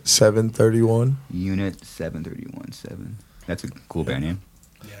 Unit 731. Unit 731-7. That's a cool band name.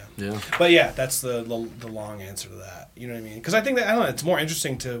 Yeah. Yeah. But yeah, that's the long answer to that. You know what I mean? Because I think that, I don't know, it's more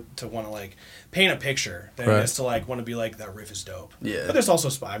interesting to want to paint a picture than it Right. is to want to be that riff is dope. Yeah. But there's also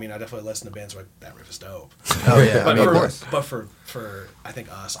I definitely listen to bands where that riff is dope. Oh yeah. But, I mean, of course. for I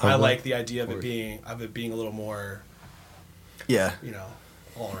think us, I like the idea of it being a little more, yeah.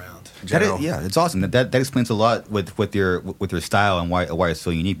 all around. General. Yeah, it's awesome. That explains a lot with your style and why it's so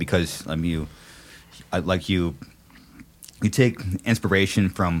unique. Because you take inspiration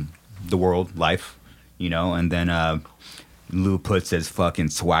from the world, life, and then Lou puts his fucking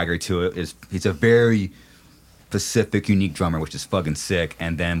swagger to it. He's a very specific, unique drummer, which is fucking sick.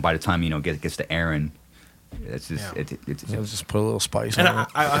 And then by the time gets to Aaron, it's just it's Yeah, just put a little spice And on it.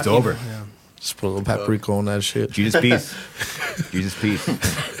 it's over. Yeah. Just put a little paprika on that shit. Jesus peace, Jesus peace.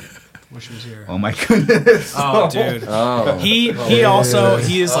 Wish he was here. Oh my goodness. Oh, dude. Oh. He also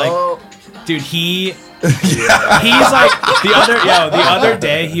he is dude, he's the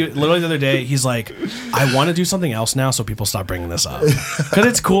other day he's like, I want to do something else now so people stop bringing this up because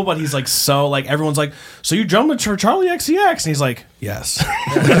it's cool, but he's so everyone's like, so you drummed with Charlie XCX, and he's like, yes.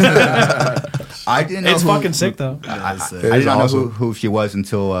 I didn't know It's fucking sick though. I It did is not know awesome. who she was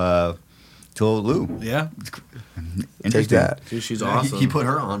until Lou. Yeah. Take Interesting. that. Dude, she's awesome. He put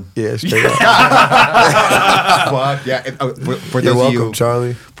her on. Yeah, straight up. Fuck yeah! For You're those welcome, of you,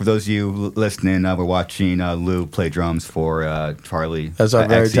 Charlie. for those of you listening, we're watching Lou play drums for Charlie. That's our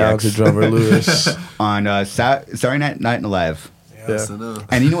very XCX talented drummer, Lewis. on Saturday Night Live. Yeah. SNL.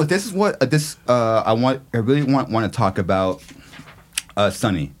 And you know what? This is what I really want to talk about.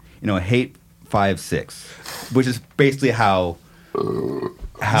 Sonny, Hate 5-6, which is basically how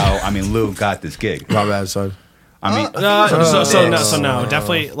Lou got this gig. My bad, son. I mean, No,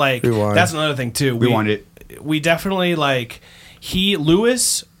 definitely Rewind. that's another thing too. We definitely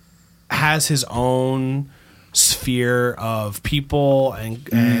Lewis has his own sphere of people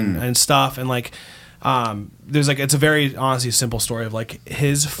and stuff, and there's it's a very honestly simple story of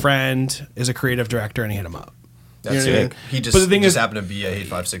his friend is a creative director and he hit him up. That's You know what I sick. mean? He just, But the thing he just is- happened to be a Hate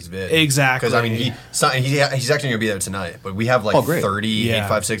 5-6 vid. Exactly. Because I mean, he's actually gonna be there tonight. But we have great. 30 Yeah.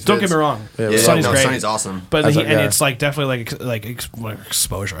 Hate 5-6 vids. Don't get me wrong. Yeah, Sonny's no, great. Sonny's awesome. But That's he, our and guy. it's definitely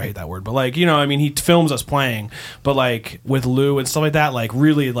exposure. I hate that word, but he films us playing. But with Lou and stuff like that,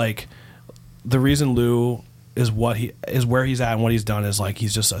 really the reason Lou is where he's at and what he's done is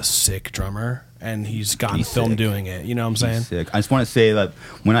he's just a sick drummer and he's gotten He's film sick. doing it. You know what I'm saying? sick. I just want to say that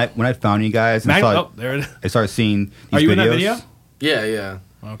when I found you guys and There it is. I started seeing these Are you videos. in that video? Yeah, yeah.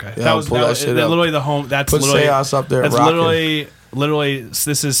 Okay. Yeah, pull that shit up. literally the home. That's Put literally Seance up there That's rocking. literally.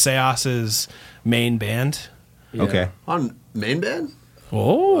 This is Seans's main band. Yeah. Okay. On main band?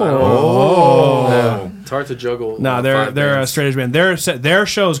 Oh. Yeah. It's hard to juggle. No, they're five a bands. straight edge band. Their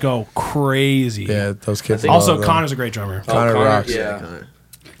shows go crazy. Yeah, those kids. think- Also, love them. Connor's a great drummer. Connor rocks. Yeah. Connor.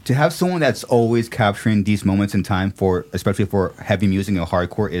 to have someone that's always capturing these moments in time for, especially for heavy music and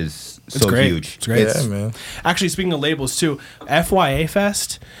hardcore, is so great. huge. It's great. Yeah, man. Actually, speaking of labels too, FYA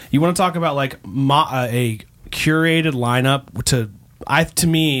Fest. You want to talk about like a curated lineup to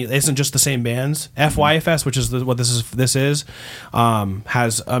me isn't just the same bands. FYA Fest, which is what this is,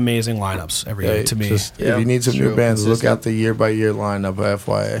 has amazing lineups every year. To me, If you need some new bands, look out the year by year lineup of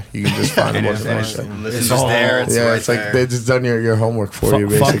FYA. You can just find a bunch of that shit. It's just there. It's Yeah, right it's like there. they just done your homework for you,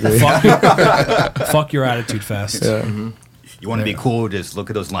 basically. fuck your Attitude Fest. Yeah. You want to be cool, just look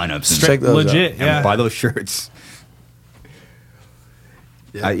at those lineups and, Check those Legit, out. and yeah. buy those shirts.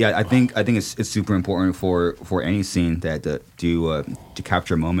 I think it's super important for any scene that to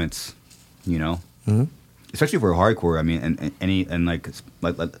capture moments, you know, especially for hardcore. I mean, and like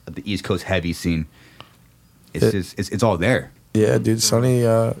the East Coast heavy scene, it's all there. Yeah, dude. Sonny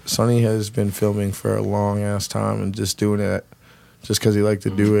has been filming for a long ass time and just doing it just because he liked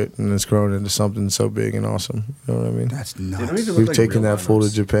to do it, and it's grown into something so big and awesome. You know what I mean? That's They don't nuts. even We've look like taken real that full to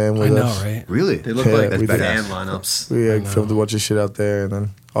lineups. Japan I with know, us. right? Really? They look Yeah, like we did. band lineups. We filmed a bunch of shit out there, and then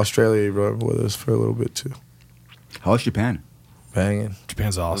Australia he rode with us for a little bit too. How was Japan? Banging.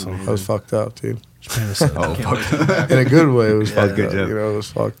 Japan's awesome. I was fucked up, dude. Japan is so, Oh, I can't fuck. wait. In a good way, it was fucked good up. job. You know, it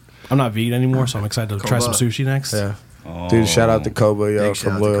was fucked. I'm not vegan anymore, so I'm excited to try some Koba. sushi next. Yeah. Oh. Dude, shout out to Koba, yo, Big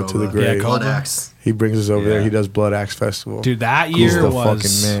shout from out to Loyal to the Koba. Grave. Yeah, Koba. Blood Axe. He brings us over there. Yeah. He does Blood Axe Festival. Dude, that He's year the was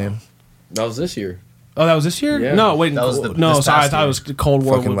fucking man. That was this year. Oh, that was this year? Yeah. No, wait. That was no, this sorry. I past thought it year. was Cold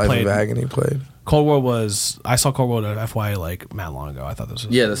War. Fucking We Life played. of Agony played. Cold War was. I saw Cold War at FY like mad long ago. I thought this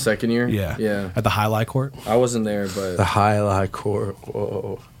was. Yeah, the second year. Yeah. Yeah. At the Highlight Court. I wasn't there, but The highlight core.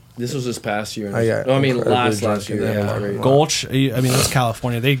 Whoa. this was this past year. I got I mean, incredibly last drunk year. in that Yeah, parking right. lot. Gulch. I mean, that's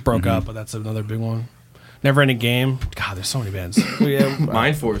California. They broke up, but that's another big one. Never Ending Game. God, there's so many bands.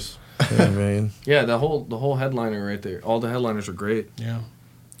 Mind Force. Yeah, man. Yeah, the whole headliner right there. All the headliners were great. Yeah.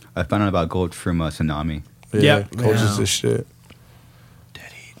 I found out about Gold from Tsunami. Yeah, Yep. Gulch Yeah. is this shit.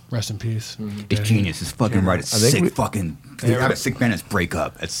 Rest in peace. It's genius. It's fucking right. It's I think sick. we- Fucking. They have a sick band. It's break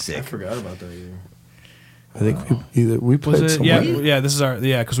up. That's I sick. forgot about that year. I think we played Was it? Yeah. somewhere Yeah. This is our.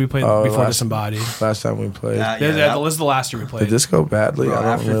 Yeah, because we played Oh, before last- Disembodied. last time we played. This is the last year we played. Did this go badly? Bro, I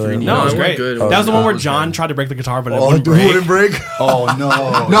don't after really 3D. know. No, it was it went great. good. That was the one Oh, where it was John good. tried to break the guitar, but it Oh, wouldn't dude, break. wouldn't break? Oh no.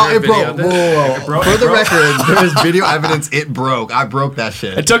 No, it video broke. of it? Whoa. For the record, there is video evidence. It broke. I broke that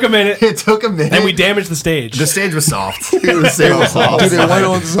shit. It took a minute, It took a minute. and we damaged the stage. The stage was soft. It was soft. Dude, it went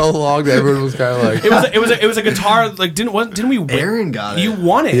on so long that everyone was kind of like. It was a guitar. Like didn't we win? Aaron got it. You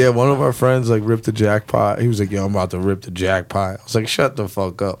won it. Yeah, one of our friends like ripped the jackpot. He was like, "Yo, I'm about to rip the jackpot." I was like, "Shut the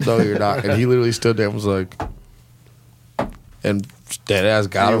fuck up! No, you're not." And he literally stood there and was like, and dead ass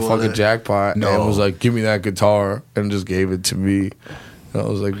got You a won fucking it. jackpot No. and was like, "Give me that guitar," and just gave it to me. And I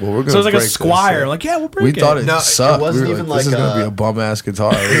was like, "Well, we're gonna." So it was like a break this Squire. shit." Like, yeah, we'll break we it. thought it No, it sucked. wasn't we were even like, "This like is gonna a- be a bum ass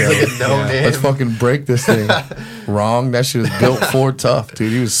guitar." It was like a no name. Let's fucking break this thing. Wrong. That shit was built for tough,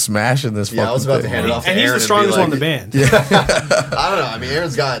 dude. He was smashing this. Yeah, I was about to fucking hand thing. it off to And he's Aaron the be strongest one in the like- band. I don't know. I mean,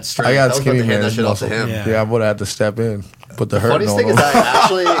 Aaron's got strength. I got was about skinny to hand that hands. shit off to muscle. him. Yeah. Yeah, I would have had to step in. But the hurt Funniest thing on is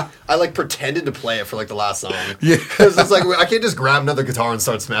him. I like pretended to play it for like the last song. Yeah. Because it's like I can't just grab another guitar and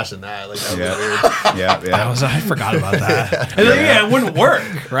start smashing that. Like that Yeah. was weird. Yeah. I forgot about that. And then, it wouldn't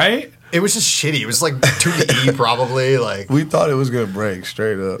work, right? It was just shitty. It was like 2 E probably. Like We thought it was gonna break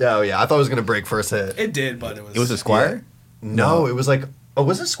straight up. oh yeah, I thought it was gonna break first hit. It did, but it was. It was a Squire. No, it was like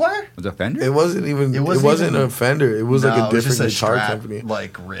was it Squire? Was it a Fender? It wasn't even. It It wasn't wasn't even- a Fender. It was No, like a it was different just a guitar Strat, company.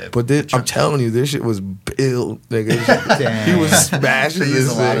 like rip. But I'm telling you, this shit was built, nigga. He was smashing They this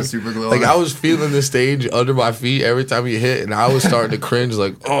used a lot of thing. super glue Like on I it. was feeling the stage under my feet every time he hit, and I was starting to cringe.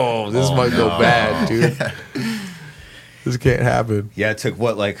 Like, oh, this might go bad, dude. This can't happen. Yeah, it took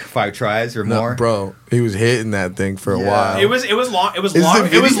what, like 5 tries or No, more? bro, he was hitting that thing for a Yeah. while. It was long. It was Is long.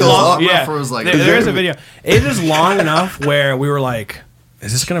 the It was video long. long Yeah, enough where it was like- there is a video. It is long enough where we were like,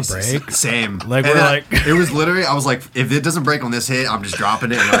 "Is this gonna break?" Same. Like, And we're I- like- it was literally. I was like, if it doesn't break on this hit, I'm just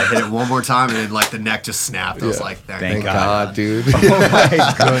dropping it, and I hit it one more time, and then like the neck just snapped. I was Yeah. like, Thank Thank God, dude. Oh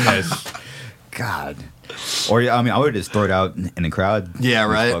my goodness. God. Or I mean, I would have just throw it out in the crowd. Yeah,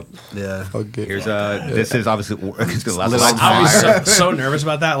 right. Fuck. Yeah. Okay. Here's this is obviously it's gonna last Lit a on long I was time. so nervous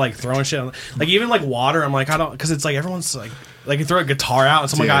about that, like throwing shit, like even like water. I'm like, I don't, because it's like everyone's like you throw a guitar out and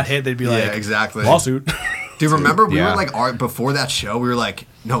someone Dude. got hit, they'd be like, Yeah, exactly. lawsuit. Dude, remember we Yeah. were like before that show, we were like,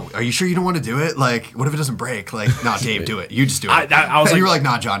 no, are you sure you don't want to do it? Like, what if it doesn't break? Like, nah, Dave, do it. You just do it. I was and you like- were like,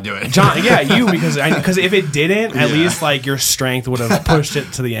 nah, John, do it. John, yeah, you because if it didn't, at Yeah. least like your strength would have pushed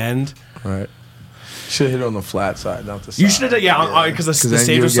it to the end. Right. Should have hit on the flat side, not the side. You should have, yeah, because the then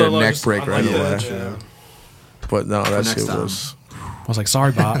stage you was would so get a low. neck just break on right the away. edge, yeah. But no, that next shit time. was. I was like,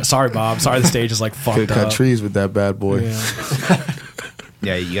 sorry, Bob. Sorry, Bob. Sorry, the stage is like Could fucked cut up. trees with that bad boy. Yeah.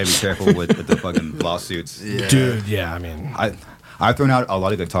 Yeah, you gotta be careful with the fucking lawsuits. Yeah. Dude, yeah, I mean, I've thrown out a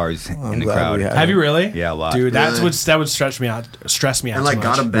lot of guitars in the glad crowd. we had have you really? Yeah, a lot. Dude, Really? that would stress me out. And like too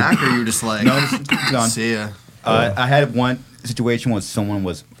got much. him back, or you were just like, No, see ya. I had one situation when someone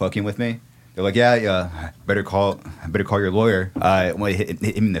was fucking with me. They're like, yeah, better call your lawyer. When it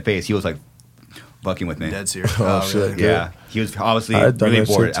hit him in the face, he was like fucking with me. Dead serious. Oh, shit. Really? Yeah, he was obviously I had done really that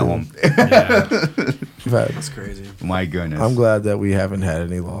bored shit, at too. home. Yeah. That's crazy. My goodness. I'm glad that we haven't had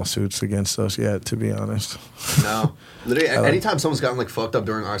any lawsuits against us yet, to be honest. No. Literally, anytime someone's gotten like fucked up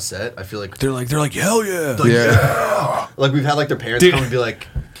during our set, I feel like They're like, hell yeah. like, yeah. Like we've had like their parents Dude. come and be like,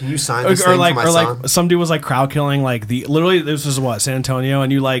 "Can you sign this thing Or like, for my son?" some dude was like crowd killing like literally this was what, San Antonio,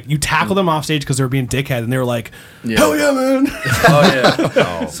 and you tackled them off stage because they were being dickhead, and they were like, Yeah. hell yeah, man. Oh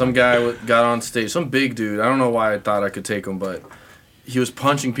yeah. Some guy got on stage. Some big dude. I don't know why I thought I could take him, but he was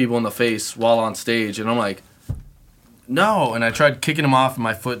punching people in the face while on stage, and I'm like, no. And I tried kicking him off, and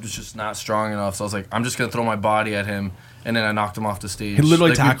my foot was just not strong enough. So I was like, I'm just gonna throw my body at him, and then I knocked him off the stage. He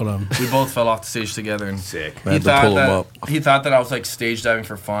literally Like, tackled him. We both fell off the stage together, and Sick. I had to pull him up. he thought that I was like stage diving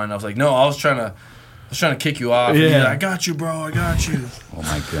for fun. I was like, no, I was trying to kick you off. And he's Yeah. like, I got you, bro. I got you. Oh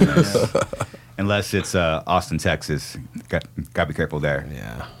my goodness. Unless it's Austin, Texas. Gotta be careful there.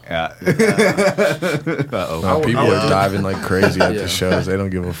 Yeah. Uh-oh. People would- are diving like crazy at Yeah. the shows. They don't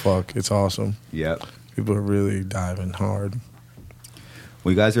give a fuck. It's awesome. Yep. People are really diving hard.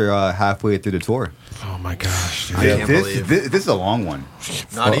 Well, you guys are halfway through the tour. Oh my gosh, dude. I can't believe. This is a long one.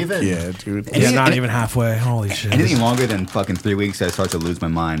 Not Fuck even. Yeah, dude. It's not even halfway. Holy shit. Anything longer than fucking 3 weeks, I start to lose my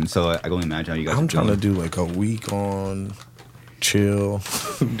mind. So I can only imagine how you guys I'm are trying to doing. do like a week on chill,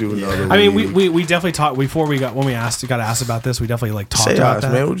 do another I mean, week. we definitely talked before got asked about this. We definitely like talked Say about us,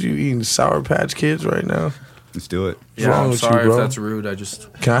 that. man. Would you eating Sour Patch Kids right now? Let's do it. What's wrong I'm with sorry you, bro? if that's rude. I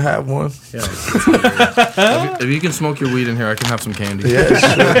just Can I have one? if you can smoke your weed in here, I can have some candy. Yeah,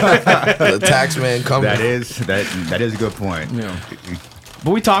 sure. The tax man coming. That is a good point. Yeah.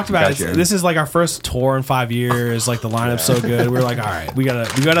 But we talked about Gotcha. it. This is like our first tour in 5 years. Like the lineup's so good. We were like, all right, we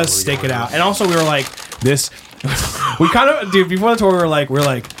gotta stake it out. And also we were like, this. We kind of, dude. Before the tour, we were like,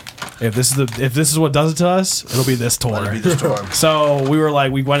 if this is what does it to us, it'll be this tour. It'll be this tour. So we were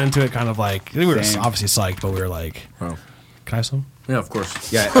like, we went into it kind of like we were Same. obviously psyched, but we were like, Oh. can I have some? Yeah, of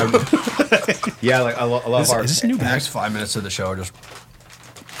course. Yeah. Yeah, like a lot of our Is this a new The bag? next 5 minutes of the show are just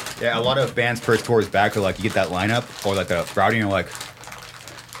a lot of bands first tours back are like you get that lineup or like the routing, you're like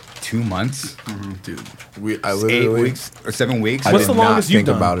 2 months, Dude, I 8 literally weeks or 7 weeks. I What's did the not longest you've think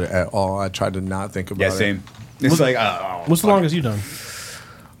done? about it at all. I tried to not think about Yeah, it. same. It's like oh, What's the fuck. longest you've done?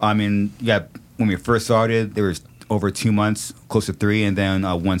 I mean, yeah, when we first started, there was over 2 months, close to 3, and then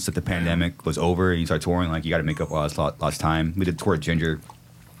once that the pandemic was over and you start touring, like you got to make up all this lost time. We did tour at Ginger.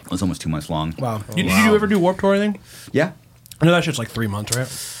 It was almost 2 months long. Wow. Did you ever do Warped Tour or anything? Yeah. I know that shit's like 3 months, right?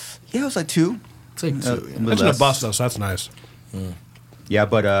 Yeah, it was like 2. It's like A little That's in a less. bus though, so that's nice. Yeah,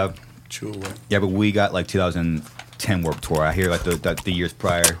 but Chew away. we got like 2010 Warped Tour. I hear like the years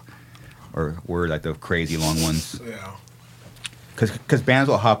prior were like the crazy long ones. Yeah. Because bands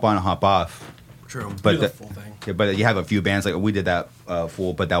will hop on and hop off. true. But Do the the- full thing. Yeah, but you have a few bands like we did that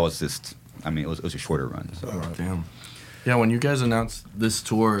full, but that was just. I mean, it was a shorter run. So. Damn. Yeah, when you guys announced this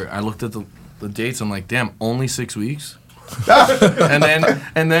tour, I looked at the dates. I'm like, damn, only 6 weeks.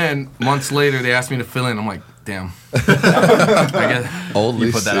 and then months later, they asked me to fill in. I'm like, damn. I guess. Only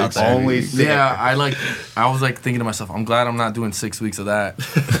You put that out 6 there. Only weeks. six. Yeah, I was like thinking to myself, I'm glad I'm not doing 6 weeks of that.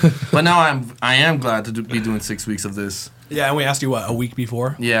 But now I am glad to be doing 6 weeks of this. Yeah, and we asked you what, a week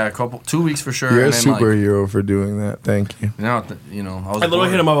before? Yeah, 2 weeks for sure. You're a and then, superhero for doing that. Thank you. Now, you know, I was I literally bored.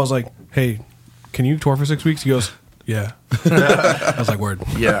 hit him up. I was like, "Hey, can you tour for 6 weeks?" He goes, "Yeah." I was like, "Word."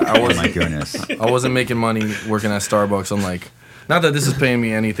 Yeah, I Oh was. my goodness. I wasn't making money working at Starbucks. I'm like, not that this is paying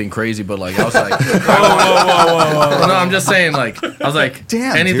me anything crazy, but like I was like, whoa. No, I'm just saying, like, I was like,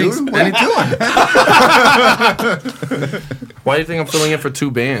 Damn, anything's, dude, what are you doing? Why do you think I'm filling in for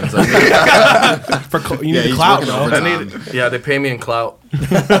 2 bands? I You need he's the clout, working bro. overtime. yeah, they pay me in clout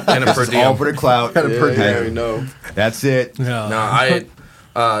and a per All diem. for the clout. Yeah, we know. That's it. Yeah.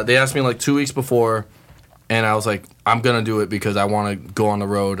 No, they asked me like 2 weeks before, and I was like, I'm gonna do it because I want to go on the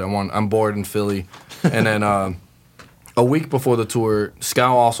road. I'm bored in Philly, and then a week before the tour,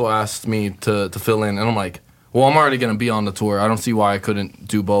 Scow also asked me to fill in, and I'm like, well, I'm already gonna be on the tour. I don't see why I couldn't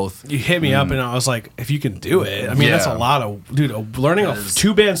do both. You hit me up, and I was like, "If you can do it, I mean, that's a Yeah. lot of learning is-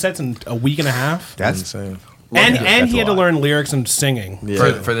 2 band sets in a week and a half, That's insane. and that's he a had to lot. learn lyrics and singing.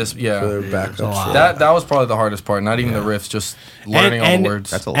 Yeah. For this, yeah. For their backup lot. shit. That was probably the hardest part. Not even the riffs, just learning all the words.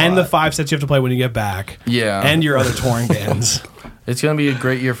 That's a And the lot. 5 sets you have to play when you get back. Yeah. And your other touring bands. It's gonna be a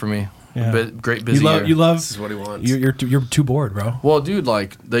great year for me. Yeah. Great busy year. You love. This is what he wants. You're too bored, bro. Well, dude,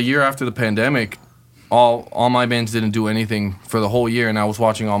 like the year after the pandemic, all my bands didn't do anything for the whole year, and I was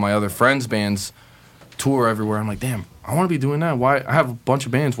watching all my other friends' bands tour everywhere. I'm like, damn, I want to be doing that. Why? I have a bunch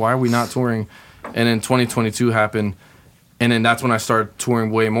of bands. Why are we not touring? And then 2022 happened, and then that's when I started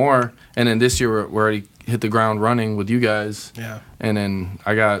touring way more. And then this year we're already hit the ground running with you guys. Yeah. And then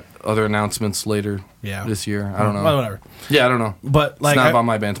I got other announcements later. Yeah. This year, I don't know. Well, whatever. Yeah, I don't know. But like, it's not about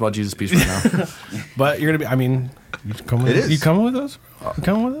my band. It's about Jesus Peace right now. But you're gonna be. I mean, you coming? It is. You coming with us? You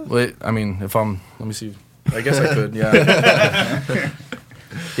coming with us? Wait, I mean, if I'm, let me see. I guess I could. Yeah.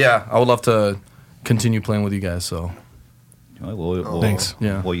 Yeah, I would love to continue playing with you guys. So. Thanks.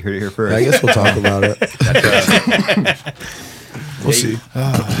 Yeah. Well, you heard it here first. I guess we'll talk about it. We'll see.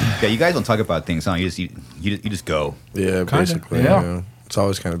 Yeah, you guys don't talk about things, huh? You just go. Yeah, basically. yeah. Yeah. It's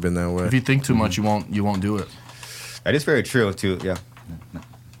always kind of been that way. If you think too much, you won't do it. That is very true too. Yeah,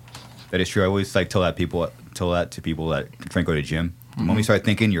 that is true. I always like tell that to people that try and go to the gym. When we start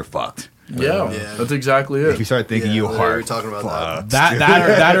thinking, you're fucked. Yeah, that's exactly If it. you start thinking, you we hard. were talking about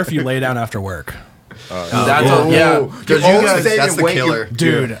That or if you lay down after work. Because you guys, that's the killer.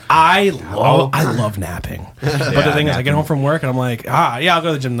 Dude, I love napping. But the thing is, I get home from work and I'm like, I'll go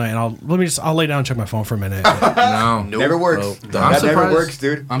to the gym tonight and I'll lay down and check my phone for a minute. no. Never works. I'm That never surprised- works,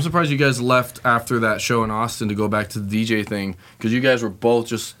 dude. I'm surprised you guys left after that show in Austin to go back to the DJ thing because you guys were both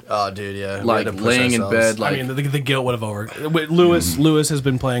just Oh, dude, yeah. We like had to push laying in ourselves. bed. Like, I mean, the guilt would have over. Lewis has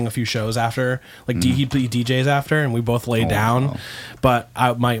been playing a few shows after, like he DJs after, and we both laid down. wow. But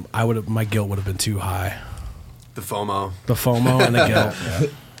my guilt would have been too high. The FOMO. The FOMO and the guilt.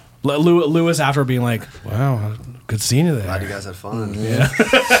 Yeah. Lewis after being like, "Wow, good seeing you Glad you there." guys had fun. Yeah.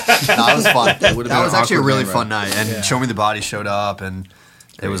 That was fun. That would've been was an actually a awkward really night, fun night. And Show Me the Body showed up, and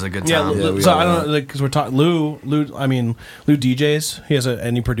it was a good Yeah, time. we so all I don't know, like, because we're talking Lou DJs. He has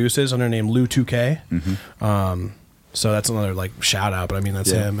and he produces under the name Lou 2K. So that's another like shout out. But I mean,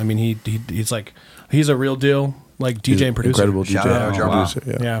 that's him. I mean, he's like he's a real deal like DJ and producer. Incredible Shout DJ out, and drummer. producer.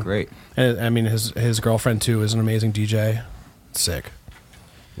 Yeah. Yeah, Great. And I mean, his girlfriend too is an amazing DJ. Sick,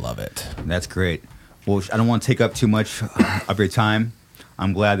 love it. That's great. Well, I don't want to take up too much of your time.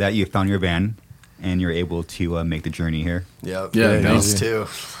 I'm glad that you found your band and you're able to make the journey here. Yep. Yeah, us easy. too.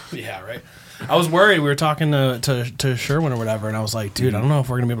 Yeah, right. I was worried. We were talking to Sherwin or whatever, and I was like, dude, I don't know if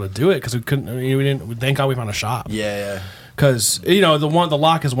we're gonna be able to do it because we couldn't. We didn't. Thank God we found a shop. Yeah. Because the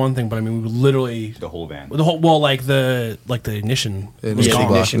lock is one thing, but I mean, we literally The whole band. like the ignition The was ignition gone.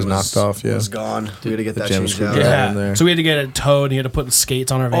 block was knocked off. Yeah. was gone. We had to get The that gem changed screw out. driver. Yeah, in there. so we had to get it towed. And he had to put the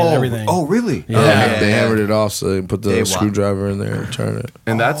skates on our van and everything. Oh, really? Yeah. They hammered it off, so they put the Day one. screwdriver in there and turn it.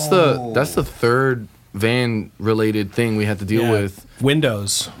 and that's the third van related thing we had to deal Yeah. with.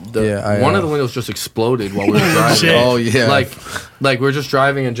 Windows. One of the windows just exploded while we were driving. Shit. Oh yeah. like we're just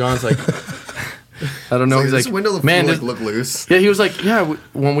driving and John's like, I don't know. Like, He's this like, window man, like, this- look loose. yeah. He was like, yeah.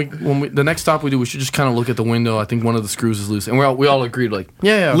 When we the next stop we do, we should just kind of look at the window. I think one of the screws is loose, and we all agreed like,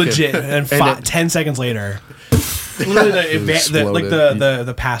 yeah, okay. Legit. And then- 10 seconds later. Literally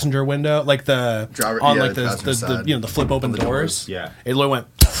the passenger window, like the Driver- on yeah, like the passenger the side. the flip open the doors. doors. Yeah. It literally went.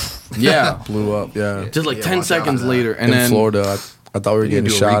 Yeah, blew up. Yeah. just like Yeah, 10 watch out seconds for that. later, and In then Florida, I thought we were You need getting to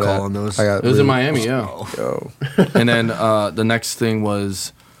do a shot recall at. on those. I got it was in really- Miami. Yeah, Yo. and then the next thing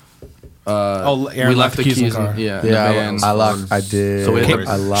was Aaron we left the keys in in the car. in the Yeah, van. I locked. I did. So we had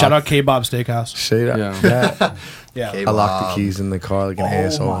I locked. Shout out K Bob Steakhouse. Shade out. Yeah. Yeah. Yeah. Okay. I locked the Wow. keys in the car like an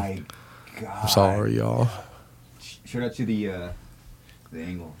asshole. my God. I'm sorry, y'all. Shout out to the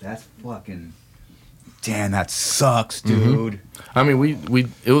angle. That's fucking. Damn, that sucks, dude. I mean, we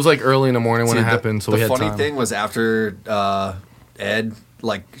it was like early in the morning when See, it happened, so the we had funny time. thing was after Ed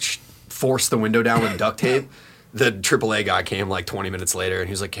forced the window down with duct tape, the AAA guy came like 20 minutes later and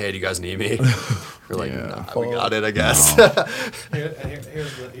he was like, "Hey, do you guys need me?" We're like, Yeah. "Nah, we got it, I guess."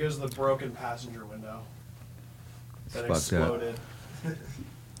 Here's the broken passenger window that Fucked up. exploded.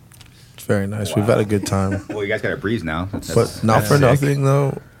 It's very nice. We've had a good time. Well, you guys got a breeze now. But not for sick. nothing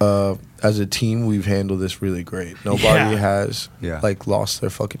though. As a team, we've handled this really great. Nobody Yeah. has Yeah. like lost their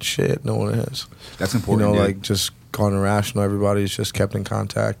fucking shit. No one has. That's You important. know, dude. like just gone irrational. Everybody's just kept in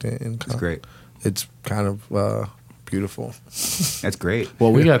contact and That's great. It's kind of beautiful. That's great.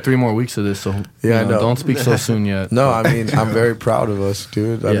 Well, we got 3 more weeks of this, so Yeah, I know. don't speak so soon yet. No, I mean I'm very proud of us,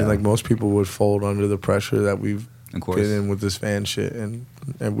 dude. I Yeah. mean, like most people would fold under the pressure that we've Of course. been in with this fan shit, and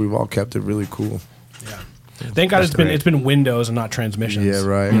we've all kept it really cool. Yeah. Thank God it's been windows and not transmissions. Yeah,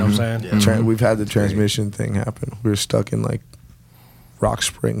 right. You know what I'm saying? Yeah. We've had the transmission thing happen. We were stuck in like Rock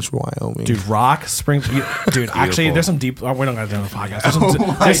Springs, Wyoming. Dude, Rock Springs. Dude, actually, there's some deep. We don't got to do the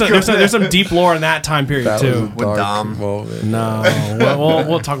podcast. There's some deep lore in that time period That too. was a dark Dom. moment. No,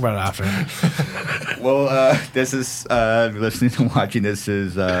 we'll talk about it after. Well, this is listening and watching. This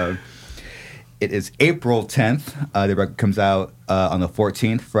is it is April 10th. The record comes out on the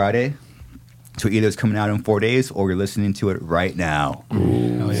 14th, Friday. So either it's coming out in 4 days or you're listening to it right now.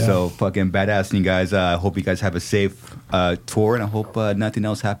 Hell yeah. So fucking badass, and you guys. I hope you guys have a safe tour, and I hope nothing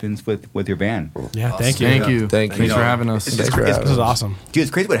else happens with your van. Yeah, thank you. Thank you. Thank you. Thanks for having us. It's Thanks just for it's, having This is awesome. dude,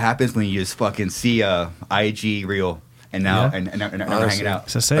 it's crazy what happens when you just fucking see a IG reel and now Yeah. and now Honestly. hanging out.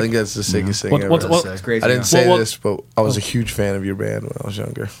 It's a sick. I think that's the sickest thing What- ever. what- It's crazy. I didn't say Well, this, but I was a huge fan of your band when I was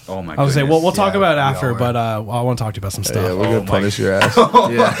younger. Oh my! I was saying, goodness. we'll talk Yeah, about it we after, all but I want to talk to you about some Yeah, stuff. we're gonna my- punish your ass.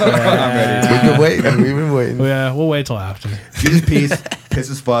 Yeah. We've been waiting. We've been waiting. Yeah, we'll wait till after. Jesus piece, piss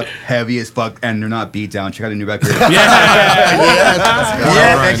as fuck, heavy as fuck, and they're not beat down. Check out the new record. Yeah.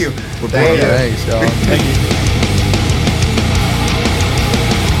 Yeah, thank you. Thanks, y'all. Thank you.